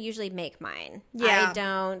 I actually usually make mine. Yeah. I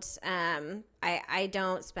don't I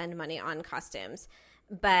don't spend money on costumes.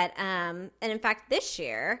 But and in fact this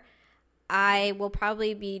year I will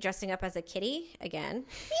probably be dressing up as a kitty again.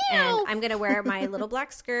 And I'm going to wear my little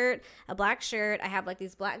black skirt, a black shirt. I have like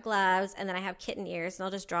these black gloves, and then I have kitten ears, and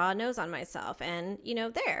I'll just draw a nose on myself, and you know,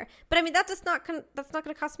 there. But I mean, that's not going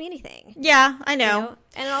to cost me anything. Yeah, I know. You know,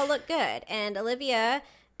 and it'll look good. And Olivia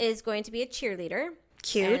is going to be a cheerleader.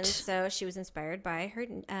 Cute. And so she was inspired by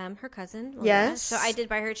her cousin. Lena. Yes. So I did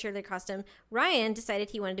buy her a cheerleader costume. Ryan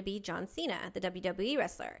decided he wanted to be John Cena, the WWE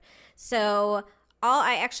wrestler. So all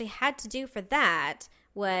I actually had to do for that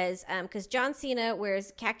was, because John Cena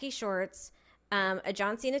wears khaki shorts, a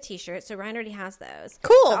John Cena t-shirt. So Ryan already has those.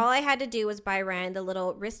 Cool. So all I had to do was buy Ryan the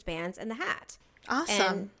little wristbands and the hat. Awesome.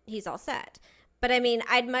 And he's all set. But I mean,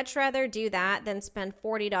 I'd much rather do that than spend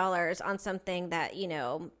 $40 on something that, you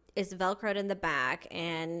know, is Velcroed in the back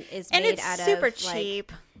and is And made it's out super of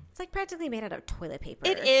cheap. It's like practically made out of toilet paper.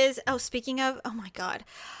 It is. Oh, speaking of, oh my God.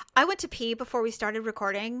 I went to pee before we started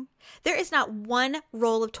recording. There is not one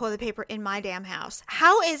roll of toilet paper in my damn house.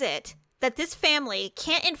 How is it that this family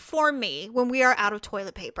can't inform me when we are out of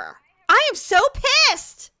toilet paper. I am so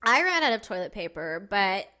pissed. I ran out of toilet paper,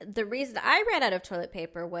 but the reason I ran out of toilet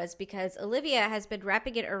paper was because Olivia has been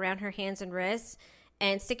wrapping it around her hands and wrists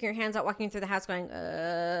and sticking her hands out, walking through the house going,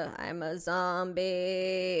 I'm a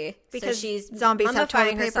zombie. Because so she's zombies have toilet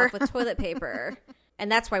mummifying paper. herself with toilet paper.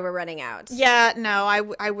 And that's why we're running out. Yeah, no,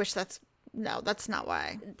 I wish that's not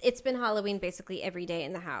why. It's been Halloween basically every day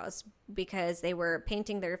in the house because they were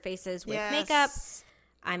painting their faces with Yes. makeup.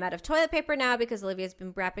 I'm out of toilet paper now because Olivia's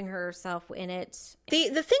been wrapping herself in it. The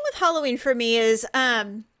thing with Halloween for me is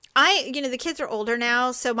the kids are older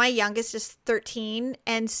now, so my youngest is 13,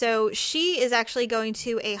 and so she is actually going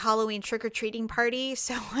to a Halloween trick-or-treating party.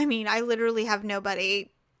 So I mean, I literally have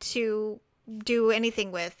nobody to do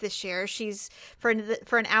anything with this year. She's for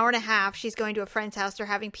an hour and a half, she's going to a friend's house, they're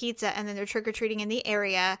having pizza, and then they're trick-or-treating in the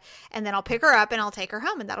area, and then I'll pick her up and I'll take her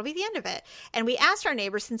home, and that'll be the end of it. And we asked our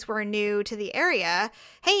neighbors, since we're new to the area,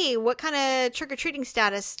 hey, what kind of trick-or-treating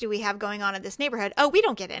status do we have going on in this neighborhood? Oh, we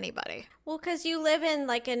don't get anybody. Well, because you live in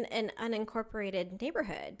like an unincorporated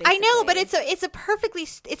neighborhood. I know, but basically.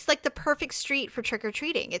 it's like the perfect street for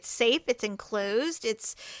trick-or-treating. It's safe, it's enclosed,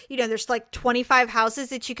 it's, there's like 25 houses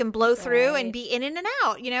that you can blow through and be in and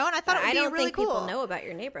out, and I thought it would be I don't really think cool. people know about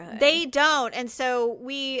your neighborhood. They don't. And so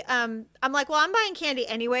I'm like, well, I'm buying candy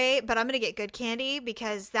anyway, but I'm going to get good candy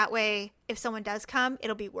because that way, if someone does come,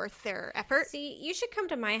 it'll be worth their effort. See, you should come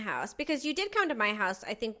to my house because you did come to my house,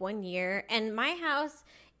 I think, one year. And my house,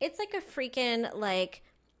 it's like a freaking like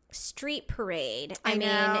street parade. I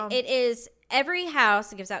know. mean, it is every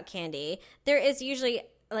house gives out candy. There is usually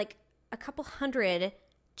like a couple hundred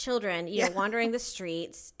children, wandering the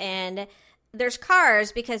streets, and there's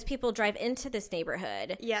cars because people drive into this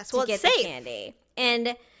neighborhood Yes, to well, get it's the safe. candy.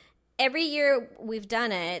 And every year we've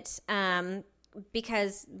done it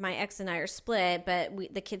because my ex and I are split, but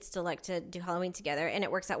the kids still like to do Halloween together, and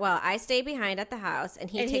it works out well. I stay behind at the house, and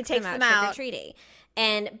he takes them out trick-or-treating.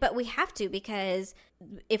 But we have to, because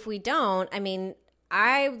if we don't, I mean,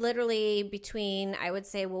 I literally between, I would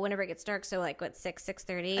say, well, whenever it gets dark, so like what,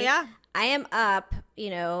 6:30? Yeah. I am up,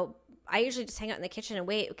 I usually just hang out in the kitchen and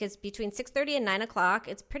wait, because between 6:30 and 9 o'clock,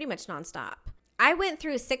 it's pretty much nonstop. I went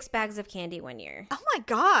through 6 bags of candy one year. Oh my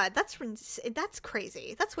God, that's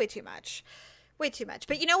crazy. That's way too much. Way too much.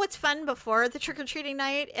 But you know what's fun before the trick-or-treating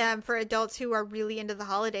night for adults who are really into the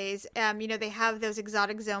holidays? They have those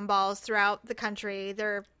exotic zone balls throughout the country.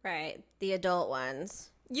 They're Right. The adult ones.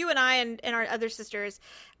 You and I and our other sisters,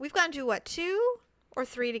 we've gone to 2 or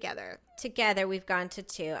 3 together? Together, we've gone to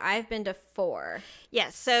 2. I've been to 4.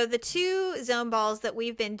 Yes. So the 2 zone balls that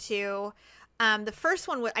we've been to, the first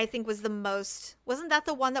one I think was the most. Wasn't that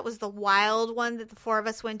the one that was the wild one that the 4 of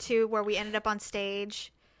us went to, where we ended up on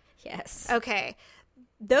stage? Yes. Okay.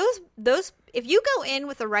 Those if you go in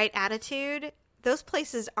with the right attitude, those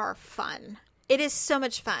places are fun. It is so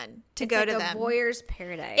much fun to go to them. It's like a voyeur's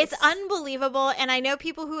paradise. It's unbelievable, and I know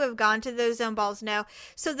people who have gone to those zone balls know.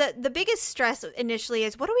 So the biggest stress initially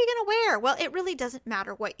is, what are we going to wear? Well, it really doesn't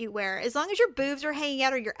matter what you wear. As long as your boobs are hanging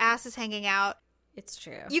out or your ass is hanging out, It's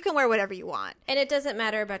true. you can wear whatever you want. And it doesn't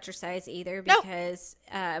matter about your size either, Nope. because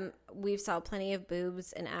we've saw plenty of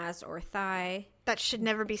boobs and ass or thigh, That should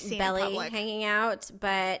never be seen in belly public. hanging out.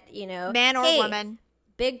 But, Man or hey, woman.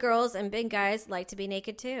 big girls and big guys like to be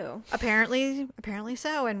naked too. Apparently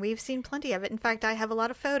so, and we've seen plenty of it. In fact, I have a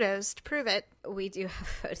lot of photos to prove it. We do have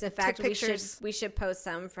photos. In fact, pictures. we should post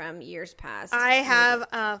some from years past. I have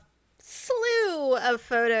a slew of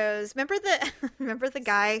photos. Remember the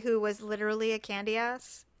guy who was literally a candy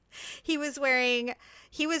ass? He was wearing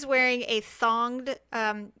a thonged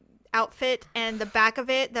outfit, and the back of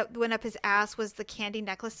it that went up his ass was the candy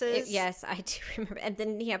necklaces. Yes, I do remember. And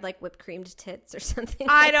then he had like whipped creamed tits or something.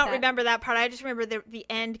 I like don't that. remember that part. I just remember the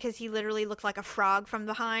end, because he literally looked like a frog from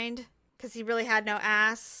behind, because he really had no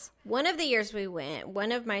ass. One of the years we went,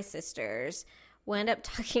 one of my sisters wound up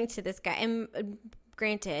talking to this guy. And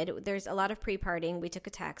granted, there's a lot of pre-partying. We took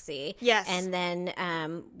a taxi. Yes. And then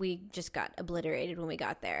we just got obliterated when we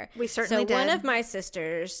got there. We certainly So one did. of my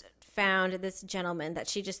sisters found this gentleman that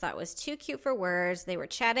she just thought was too cute for words. They were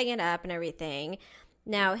chatting it up and everything.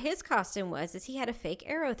 Now, his costume was he had a fake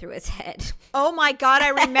arrow through his head. Oh my God, I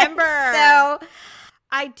remember. So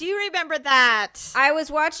I do remember that. I was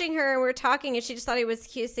watching her and we were talking, and she just thought he was the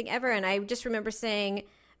cutest thing ever. And I just remember saying,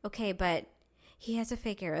 okay, but he has a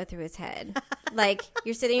fake arrow through his head. Like,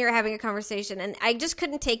 you're sitting here having a conversation, and I just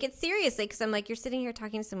couldn't take it seriously, because I'm like, you're sitting here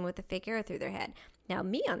talking to someone with a fake arrow through their head. Now,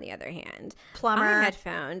 me, on the other hand, Plumber. I had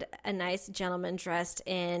found a nice gentleman dressed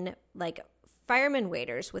in, like, fireman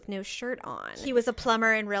waders with no shirt on. He was a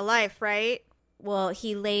plumber in real life, right? Well,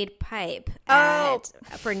 he laid pipe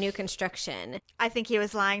for new construction. I think he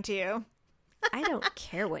was lying to you. I don't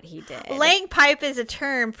care what he did. Laying pipe is a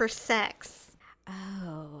term for sex.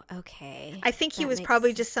 Oh, okay. I think he was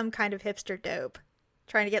probably just some kind of hipster dope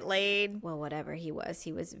trying to get laid. Well, whatever he was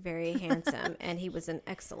very handsome, and he was an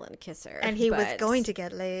excellent kisser. And he was going to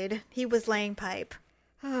get laid. He was laying pipe.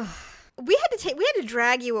 We had to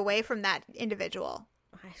drag you away from that individual.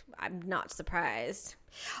 I'm not surprised.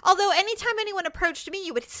 Although anytime anyone approached me,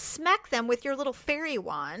 you would smack them with your little fairy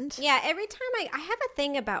wand. Yeah, every time I have a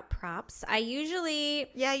thing about props. I usually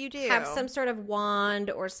you do have some sort of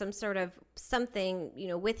wand or some sort of something,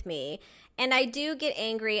 with me. And I do get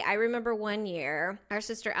angry. I remember one year, our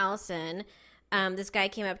sister Allison, this guy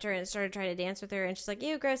came up to her and started trying to dance with her. And she's like,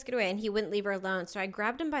 ew, gross, get away. And he wouldn't leave her alone. So I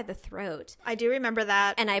grabbed him by the throat. I do remember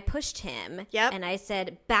that. And I pushed him. Yep. And I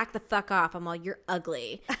said, back the fuck off. I'm all, you're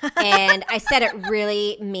ugly. And I said it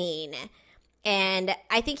really mean. And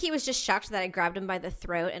I think he was just shocked that I grabbed him by the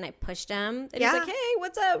throat and I pushed him. And he's like, hey,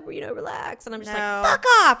 what's up? Relax. And I'm just like, fuck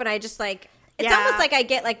off. And I just like... It's almost like I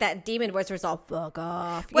get like that demon voice where it's all fuck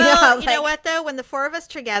off. Well, you know what though? When the four of us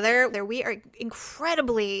together, we are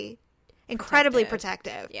incredibly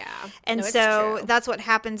protective. Yeah. And so that's what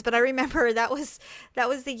happens. But I remember that was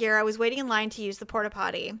the year I was waiting in line to use the porta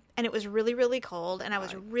potty, and it was really, really cold, and I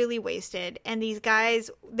was really wasted. And these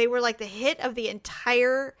guys, they were like the hit of the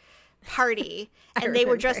entire party, and they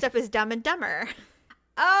were dressed up as Dumb and Dumber.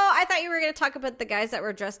 Oh, I thought you were going to talk about the guys that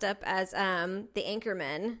were dressed up as the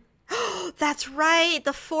anchormen. That's right.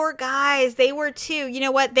 The four guys, they were too. You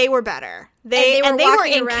know what? They were better. They were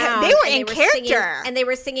walking around. They were in character. And they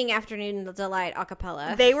were singing Afternoon Delight a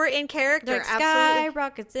cappella. They were in character. Dark sky, absolutely.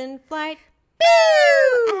 rockets in flight.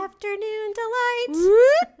 Boo! Afternoon Delight.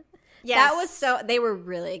 Yes. That was they were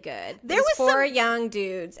really good. There was four young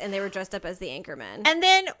dudes, and they were dressed up as the anchormen. And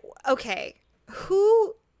then, okay,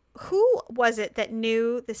 who was it that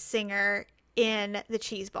knew the singer in the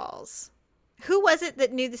Cheese Balls? Who was it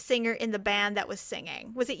that knew the singer in the band that was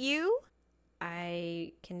singing? Was it you?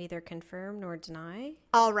 I can neither confirm nor deny.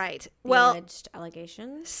 All right. Alleged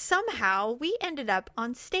allegations. Somehow we ended up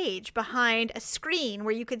on stage behind a screen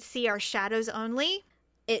where you could see our shadows only.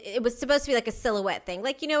 It was supposed to be like a silhouette thing,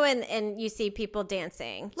 like and you see people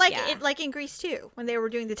dancing, like in Grease 2 when they were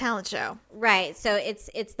doing the talent show. Right. So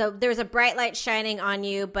there's a bright light shining on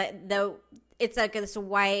you, but it's like this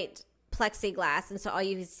white plexiglass, and so all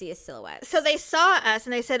you see is silhouettes. So they saw us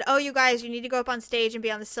and they said, oh, you guys, you need to go up on stage and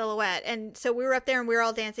be on the silhouette. And so we were up there and we were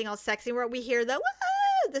all dancing all sexy. We hear the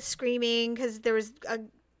screaming because there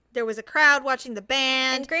was a crowd watching the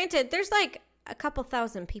band. And granted, there's like a couple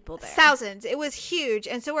thousand people there. Thousands. It was huge.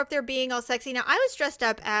 And so we're up there being all sexy. Now, I was dressed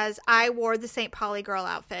up as I wore the St. Pauli girl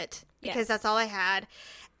outfit because that's all I had.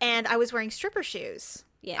 And I was wearing stripper shoes.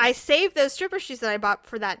 Yes. I saved those stripper shoes that I bought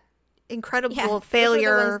for that incredible Those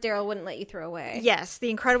failure. were the ones Daryl wouldn't let you throw away. Yes, the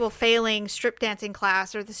incredible failing strip dancing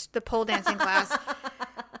class or the pole dancing class.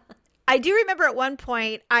 I do remember at one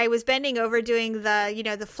point I was bending over doing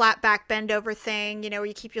the flat back bend over thing, where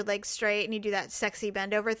you keep your legs straight and you do that sexy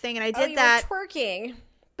bend over thing. And I did that. Were twerking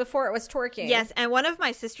before it was twerking. Yes, and one of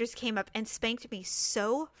my sisters came up and spanked me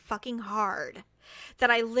so fucking hard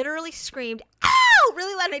that I literally screamed, ow,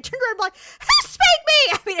 really loud. And I turned around and I'm like, who spanked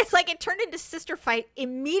me? I mean, it's like it turned into sister fight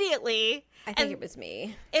immediately. I think it was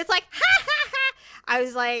me. It's like, ha, ha, ha. I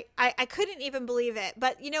was like, I couldn't even believe it.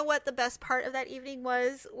 But you know what the best part of that evening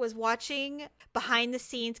was watching behind the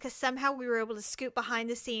scenes, because somehow we were able to scoop behind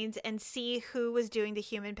the scenes and see who was doing the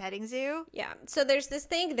human petting zoo. Yeah. So there's this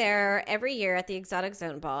thing there every year at the Exotic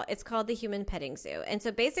Zone Ball. It's called the Human Petting Zoo. And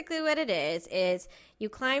so basically what it is you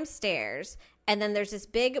climb stairs, and then there's this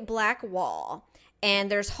big black wall, and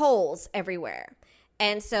there's holes everywhere.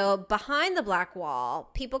 And so behind the black wall,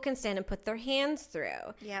 people can stand and put their hands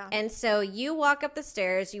through. Yeah. And so you walk up the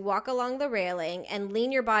stairs, you walk along the railing, and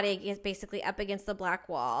lean your body basically up against the black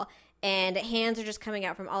wall. And hands are just coming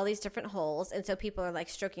out from all these different holes. And so people are like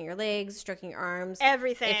stroking your legs, stroking your arms.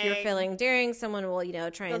 Everything. If you're feeling daring, someone will,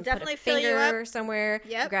 try and put a finger somewhere,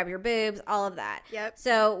 grab your boobs, all of that. Yep.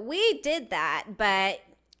 So we did that, but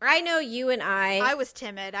I know you and I was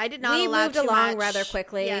timid. I did not we allow moved too along much. rather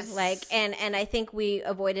quickly. Yes. And I think we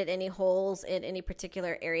avoided any holes in any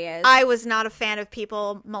particular areas. I was not a fan of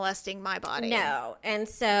people molesting my body. No. And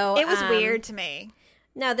so it was weird to me.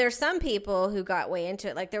 Now, there's some people who got way into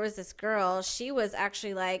it. Like, there was this girl. She was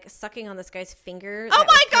actually, like, sucking on this guy's finger. Oh,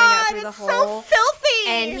 my God. Through the It's hole. so filthy.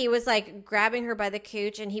 And he was like grabbing her by the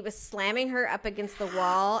cooch, and he was slamming her up against the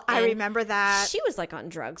wall. I remember that. She was like on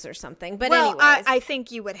drugs or something. But well, anyways. I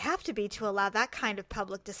think you would have to be to allow that kind of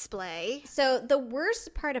public display. So the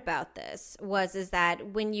worst part about this is that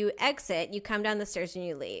when you exit, you come down the stairs and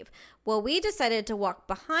you leave. Well, we decided to walk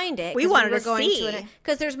behind it. We wanted to see.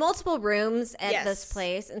 Because there's multiple rooms at Yes. this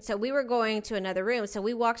place. And so we were going to another room. So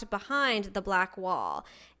we walked behind the black wall.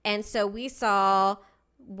 And so we saw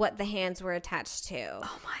what the hands were attached to.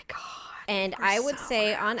 Oh my God. And We're I would so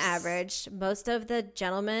say on gross. average, most of the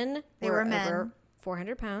gentlemen were men. over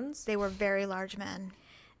 400 pounds. They were very large men.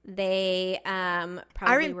 They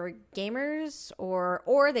probably were gamers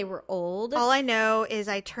or they were old. All I know is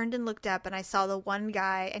I turned and looked up and I saw the one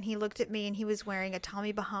guy and he looked at me and he was wearing a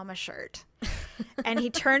Tommy Bahama shirt. And he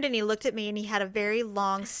turned and he looked at me and he had a very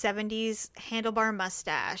long 70s handlebar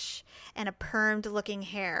mustache and a permed looking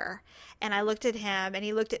hair. And I looked at him and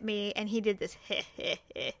he looked at me and he did this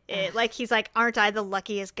like he's like, aren't I the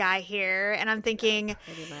luckiest guy here? And I'm thinking,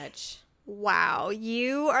 Pretty much. wow,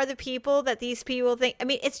 you are the people that these people think. I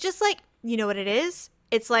mean, it's just like, you know what it is?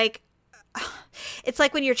 It's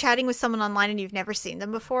like when you're chatting with someone online and you've never seen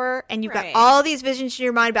them before and you've Right. got all these visions in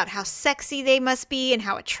your mind about how sexy they must be and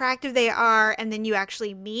how attractive they are, and then you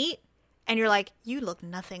actually meet and you're like, you look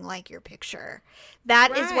nothing like your picture.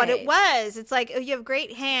 That is what it Right. was. It's like, oh, you have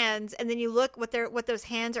great hands, and then you look what those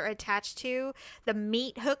hands are attached to, the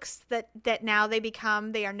meat hooks that now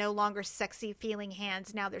they are no longer sexy feeling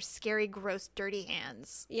hands. Now they're scary, gross, dirty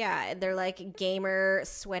hands. Yeah, they're like gamer,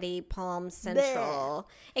 sweaty palm central.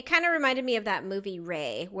 It kind of reminded me of that movie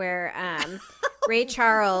Ray, where Ray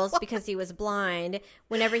Charles, because he was blind,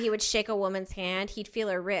 whenever he would shake a woman's hand, he'd feel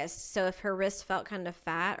her wrist. So if her wrist felt kind of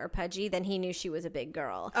fat or pudgy, then he knew she was a big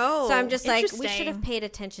girl. Oh, so I'm just like, we should interesting. have paid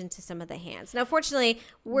attention to some of the hands. Now, fortunately,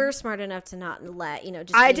 we're smart enough to not let,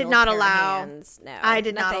 just I any did old not pair of allow. hands. No, I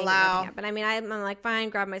did not nothing allow. happened. I mean, I'm like, fine,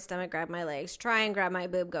 grab my stomach, grab my legs, try and grab my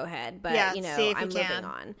boob, go ahead. But, Yeah, see if I'm you moving can.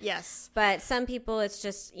 on. Yes. But some people, it's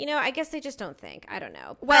just, I guess they just don't think. I don't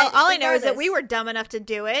know. Well, But all I know is that we regardless- were dumb enough to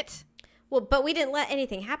do it. Well, but we didn't let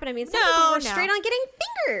anything happen. I mean, some No, people were no. straight on getting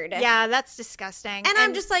fingered. Yeah, that's disgusting. And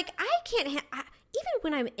I'm just like, I can't, even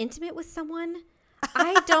when I'm intimate with someone,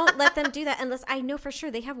 I don't let them do that unless I know for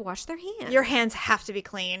sure they have washed their hands. your hands have to be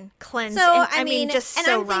cleansed. So, And, I mean, just and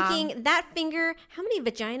so I'm wrong. thinking that finger, how many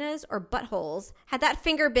vaginas or buttholes had that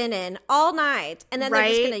finger been in all night? And then they're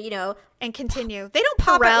just Right. going to, and continue. They don't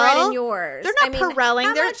pop it Perel. right in yours. They're not I mean, Perelling.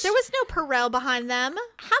 how There much- was no Perel behind them.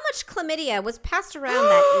 how much chlamydia was passed around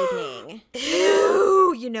that evening?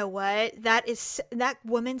 Ew, you know what? That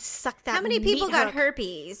woman sucked that. How many people meat got hook.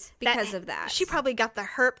 herpes because of that? She probably got the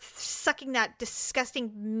herp sucking that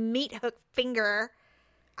disgusting meat hook finger.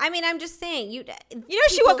 I mean, I'm just saying.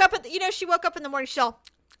 She woke up. She woke up in the morning. She's all,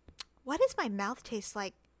 "Why does my mouth taste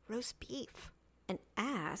like roast beef?" an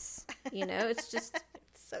ass. It's just.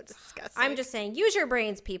 So disgusting. I'm just saying, use your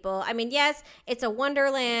brains, people. I mean, yes, it's a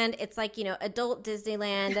wonderland. It's like, adult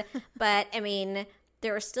Disneyland. But, I mean,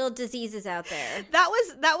 there are still diseases out there. That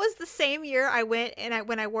was the same year I went and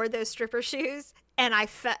when I wore those stripper shoes and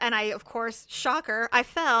I of course, shocker, I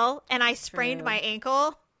fell and I sprained True. my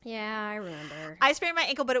ankle. Yeah, I remember. I sprained my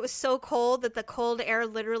ankle, but it was so cold that the cold air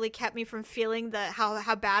literally kept me from feeling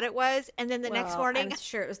how bad it was. And then the next morning, I'm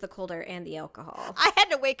sure it was the cold air and the alcohol. I had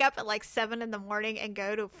to wake up at like 7 a.m. and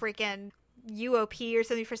go to freaking UOP or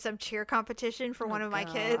something for some cheer competition for one of my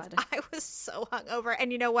kids. God. I was so hungover.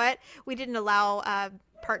 And you know what? We didn't allow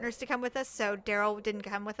partners to come with us, so Daryl didn't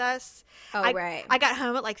come with us. Oh, right. I got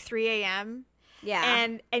home at like 3 a.m. Yeah.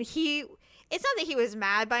 And he, it's not that he was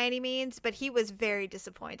mad by any means, but he was very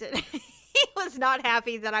disappointed. He was not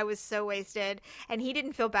happy that I was so wasted, and he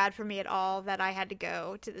didn't feel bad for me at all that I had to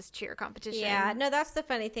go to this cheer competition. Yeah, no, that's the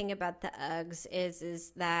funny thing about the Uggs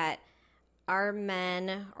is that our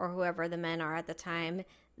men, or whoever the men are at the time,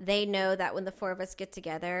 they know that when the four of us get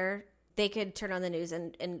together, they could turn on the news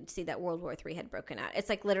and see that World War III had broken out. It's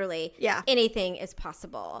like literally anything is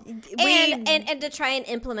possible. And to try and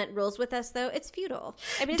implement rules with us, though, it's futile.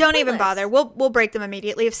 I mean, it's Don't even pointless. bother. We'll break them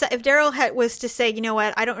immediately. If Daryl was to say, you know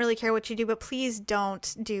what, I don't really care what you do, but please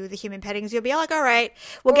don't do the human pettings, you'll be like, all right,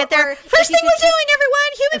 we'll get there. or First if you thing we're could doing,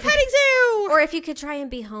 everyone, human petting zoo. Or if you could try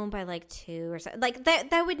and be home by like 2 or something. Like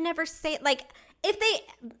that would never say, like, if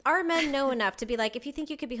our men know enough to be like, if you think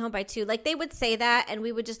you could be home by 2, like they would say that and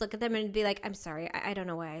we would just look at them and be like, I'm sorry, I don't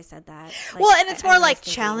know why I said that. Like, Well, and it's more I was like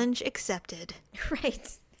thinking- challenge accepted.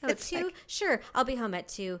 Right. Oh, It's 2? like- Sure. I'll be home at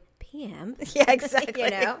 2 p.m. Yeah, exactly. You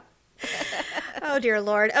know? Oh, dear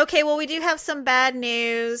Lord. Okay, well, we do have some bad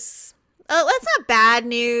news. That's not bad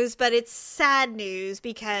news, but it's sad news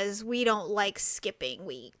because we don't like skipping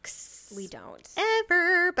weeks. We don't.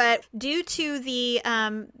 Ever. But due to the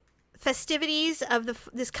festivities of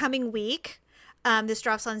this coming week, this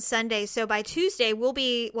drops on Sunday. So by Tuesday, I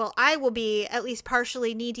will be at least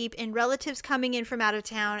partially knee-deep in relatives coming in from out of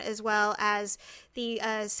town, as well as the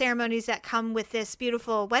ceremonies that come with this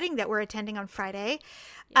beautiful wedding that we're attending on Friday.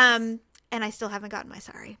 Yes. And I still haven't gotten my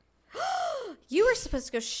sari. You were supposed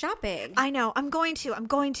to go shopping. I know. I'm going to.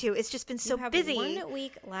 It's just been so busy. You have 1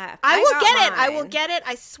 week left. I will get it. I will get it.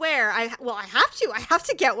 I swear. I have to. I have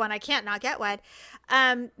to get one. I can't not get one.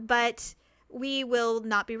 But we will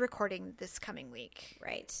not be recording this coming week.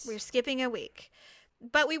 Right. We're skipping a week.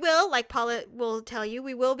 But we will, like Paula will tell you,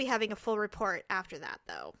 we will be having a full report after that,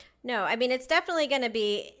 though. No, I mean, it's definitely going to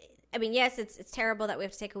be... I mean, yes, it's terrible that we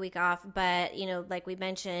have to take a week off, but, like we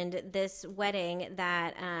mentioned, this wedding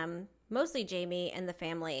that mostly Jamie and the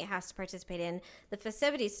family has to participate in, the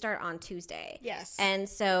festivities start on Tuesday. Yes. And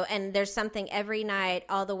there's something every night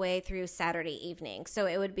all the way through Saturday evening. So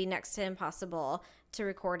it would be next to impossible to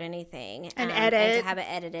record anything. And edit. And to have it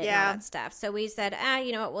edited and all that stuff. So we said,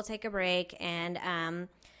 you know what, we'll take a break and...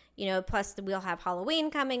 plus we'll have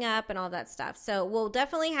Halloween coming up and all that stuff. So we'll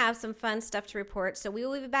definitely have some fun stuff to report. So we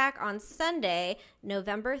will be back on Sunday,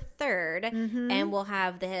 November 3rd, and we'll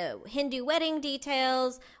have the Hindu wedding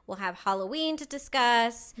details. We'll have Halloween to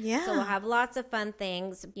discuss. Yeah. So we'll have lots of fun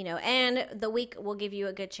things, and the week will give you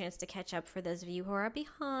a good chance to catch up for those of you who are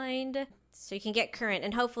behind. So you can get current,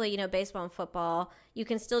 and hopefully, baseball and football, you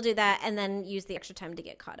can still do that and then use the extra time to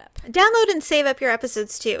get caught up. Download and save up your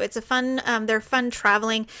episodes too. It's a fun, they're fun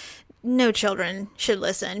traveling. No children should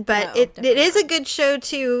listen, but it is a good show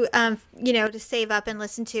to, to save up and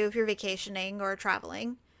listen to if you're vacationing or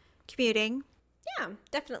traveling, commuting. Yeah,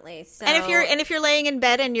 definitely. So, and if you're laying in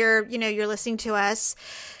bed and you're listening to us,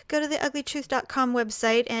 go to the uglytruth.com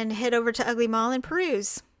website and head over to Ugly Mall and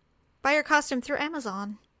peruse. Buy your costume through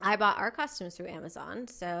Amazon. I bought our costumes through Amazon,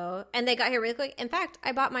 and they got here really quick. In fact,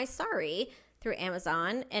 I bought my sari through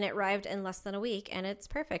Amazon, and it arrived in less than a week, and it's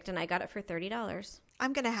perfect, and I got it for $30.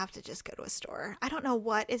 I'm going to have to just go to a store. I don't know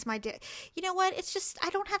what is my You know what? It's just I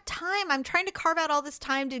don't have time. I'm trying to carve out all this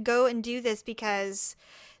time to go and do this because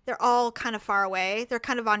they're all kind of far away. They're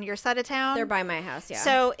kind of on your side of town. They're by my house, yeah.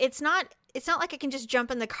 So it's not like I can just jump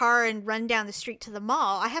in the car and run down the street to the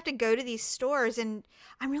mall. I have to go to these stores, and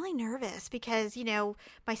I'm really nervous because,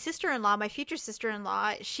 my sister-in-law, my future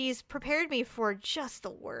sister-in-law, she's prepared me for just the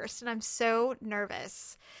worst, and I'm so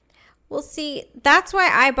nervous. Well, see, that's why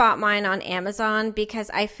I bought mine on Amazon, because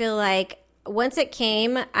I feel like once it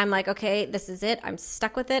came, I'm like, okay, this is it. I'm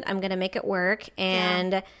stuck with it. I'm going to make it work.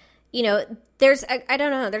 And, there's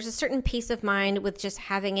a certain peace of mind with just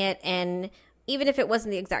having it, and even if it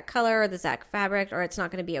wasn't the exact color or the exact fabric, or it's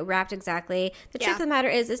not going to be wrapped exactly, the truth of the matter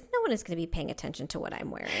is no one is going to be paying attention to what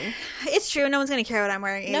I'm wearing. It's true. No one's going to care what I'm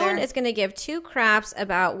wearing either. No one is going to give two craps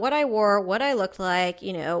about what I wore, what I looked like,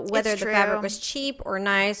 whether the fabric was cheap or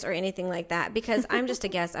nice or anything like that, because I'm just a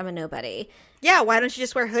guest. I'm a nobody. Yeah, why don't you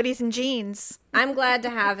just wear hoodies and jeans? I'm glad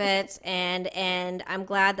to have it, and I'm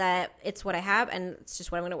glad that it's what I have, and it's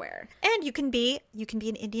just what I'm going to wear. And you can be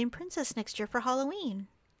an Indian princess next year for Halloween.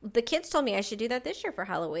 The kids told me I should do that this year for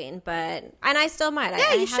Halloween, and I still might.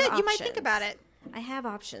 Yeah, you should. Options. You might think about it. I have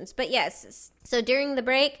options. But yes, so during the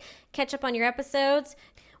break, catch up on your episodes.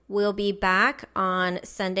 We'll be back on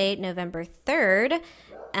Sunday, November 3rd.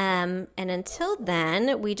 And until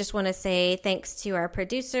then, we just want to say thanks to our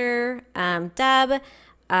producer, Deb,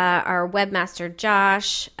 our webmaster,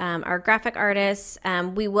 Josh, our graphic artists.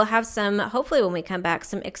 We will have hopefully when we come back,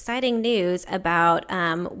 some exciting news about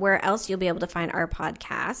where else you'll be able to find our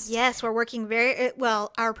podcast. Yes, we're working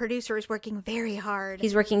our producer is working very hard.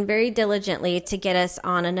 He's working very diligently to get us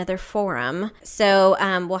on another forum. So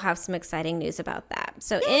we'll have some exciting news about that.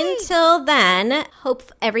 So until then,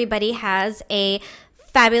 hope everybody has a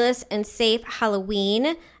fabulous and safe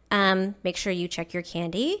Halloween. Make sure you check your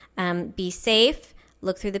candy. Be safe.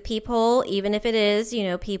 Look through the peephole, even if it is,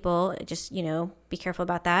 people. Just, be careful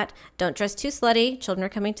about that. Don't dress too slutty. Children are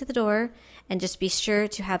coming to the door. And just be sure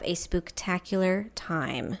to have a spooktacular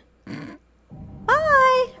time.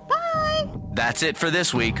 Bye. Bye. That's it for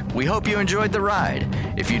this week. We hope you enjoyed the ride.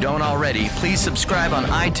 If you don't already, please subscribe on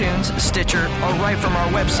iTunes, Stitcher, or right from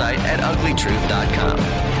our website at uglytruth.com.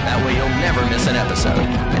 That way you'll never miss an episode.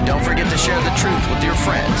 And don't forget to share the truth with your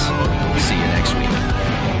friends.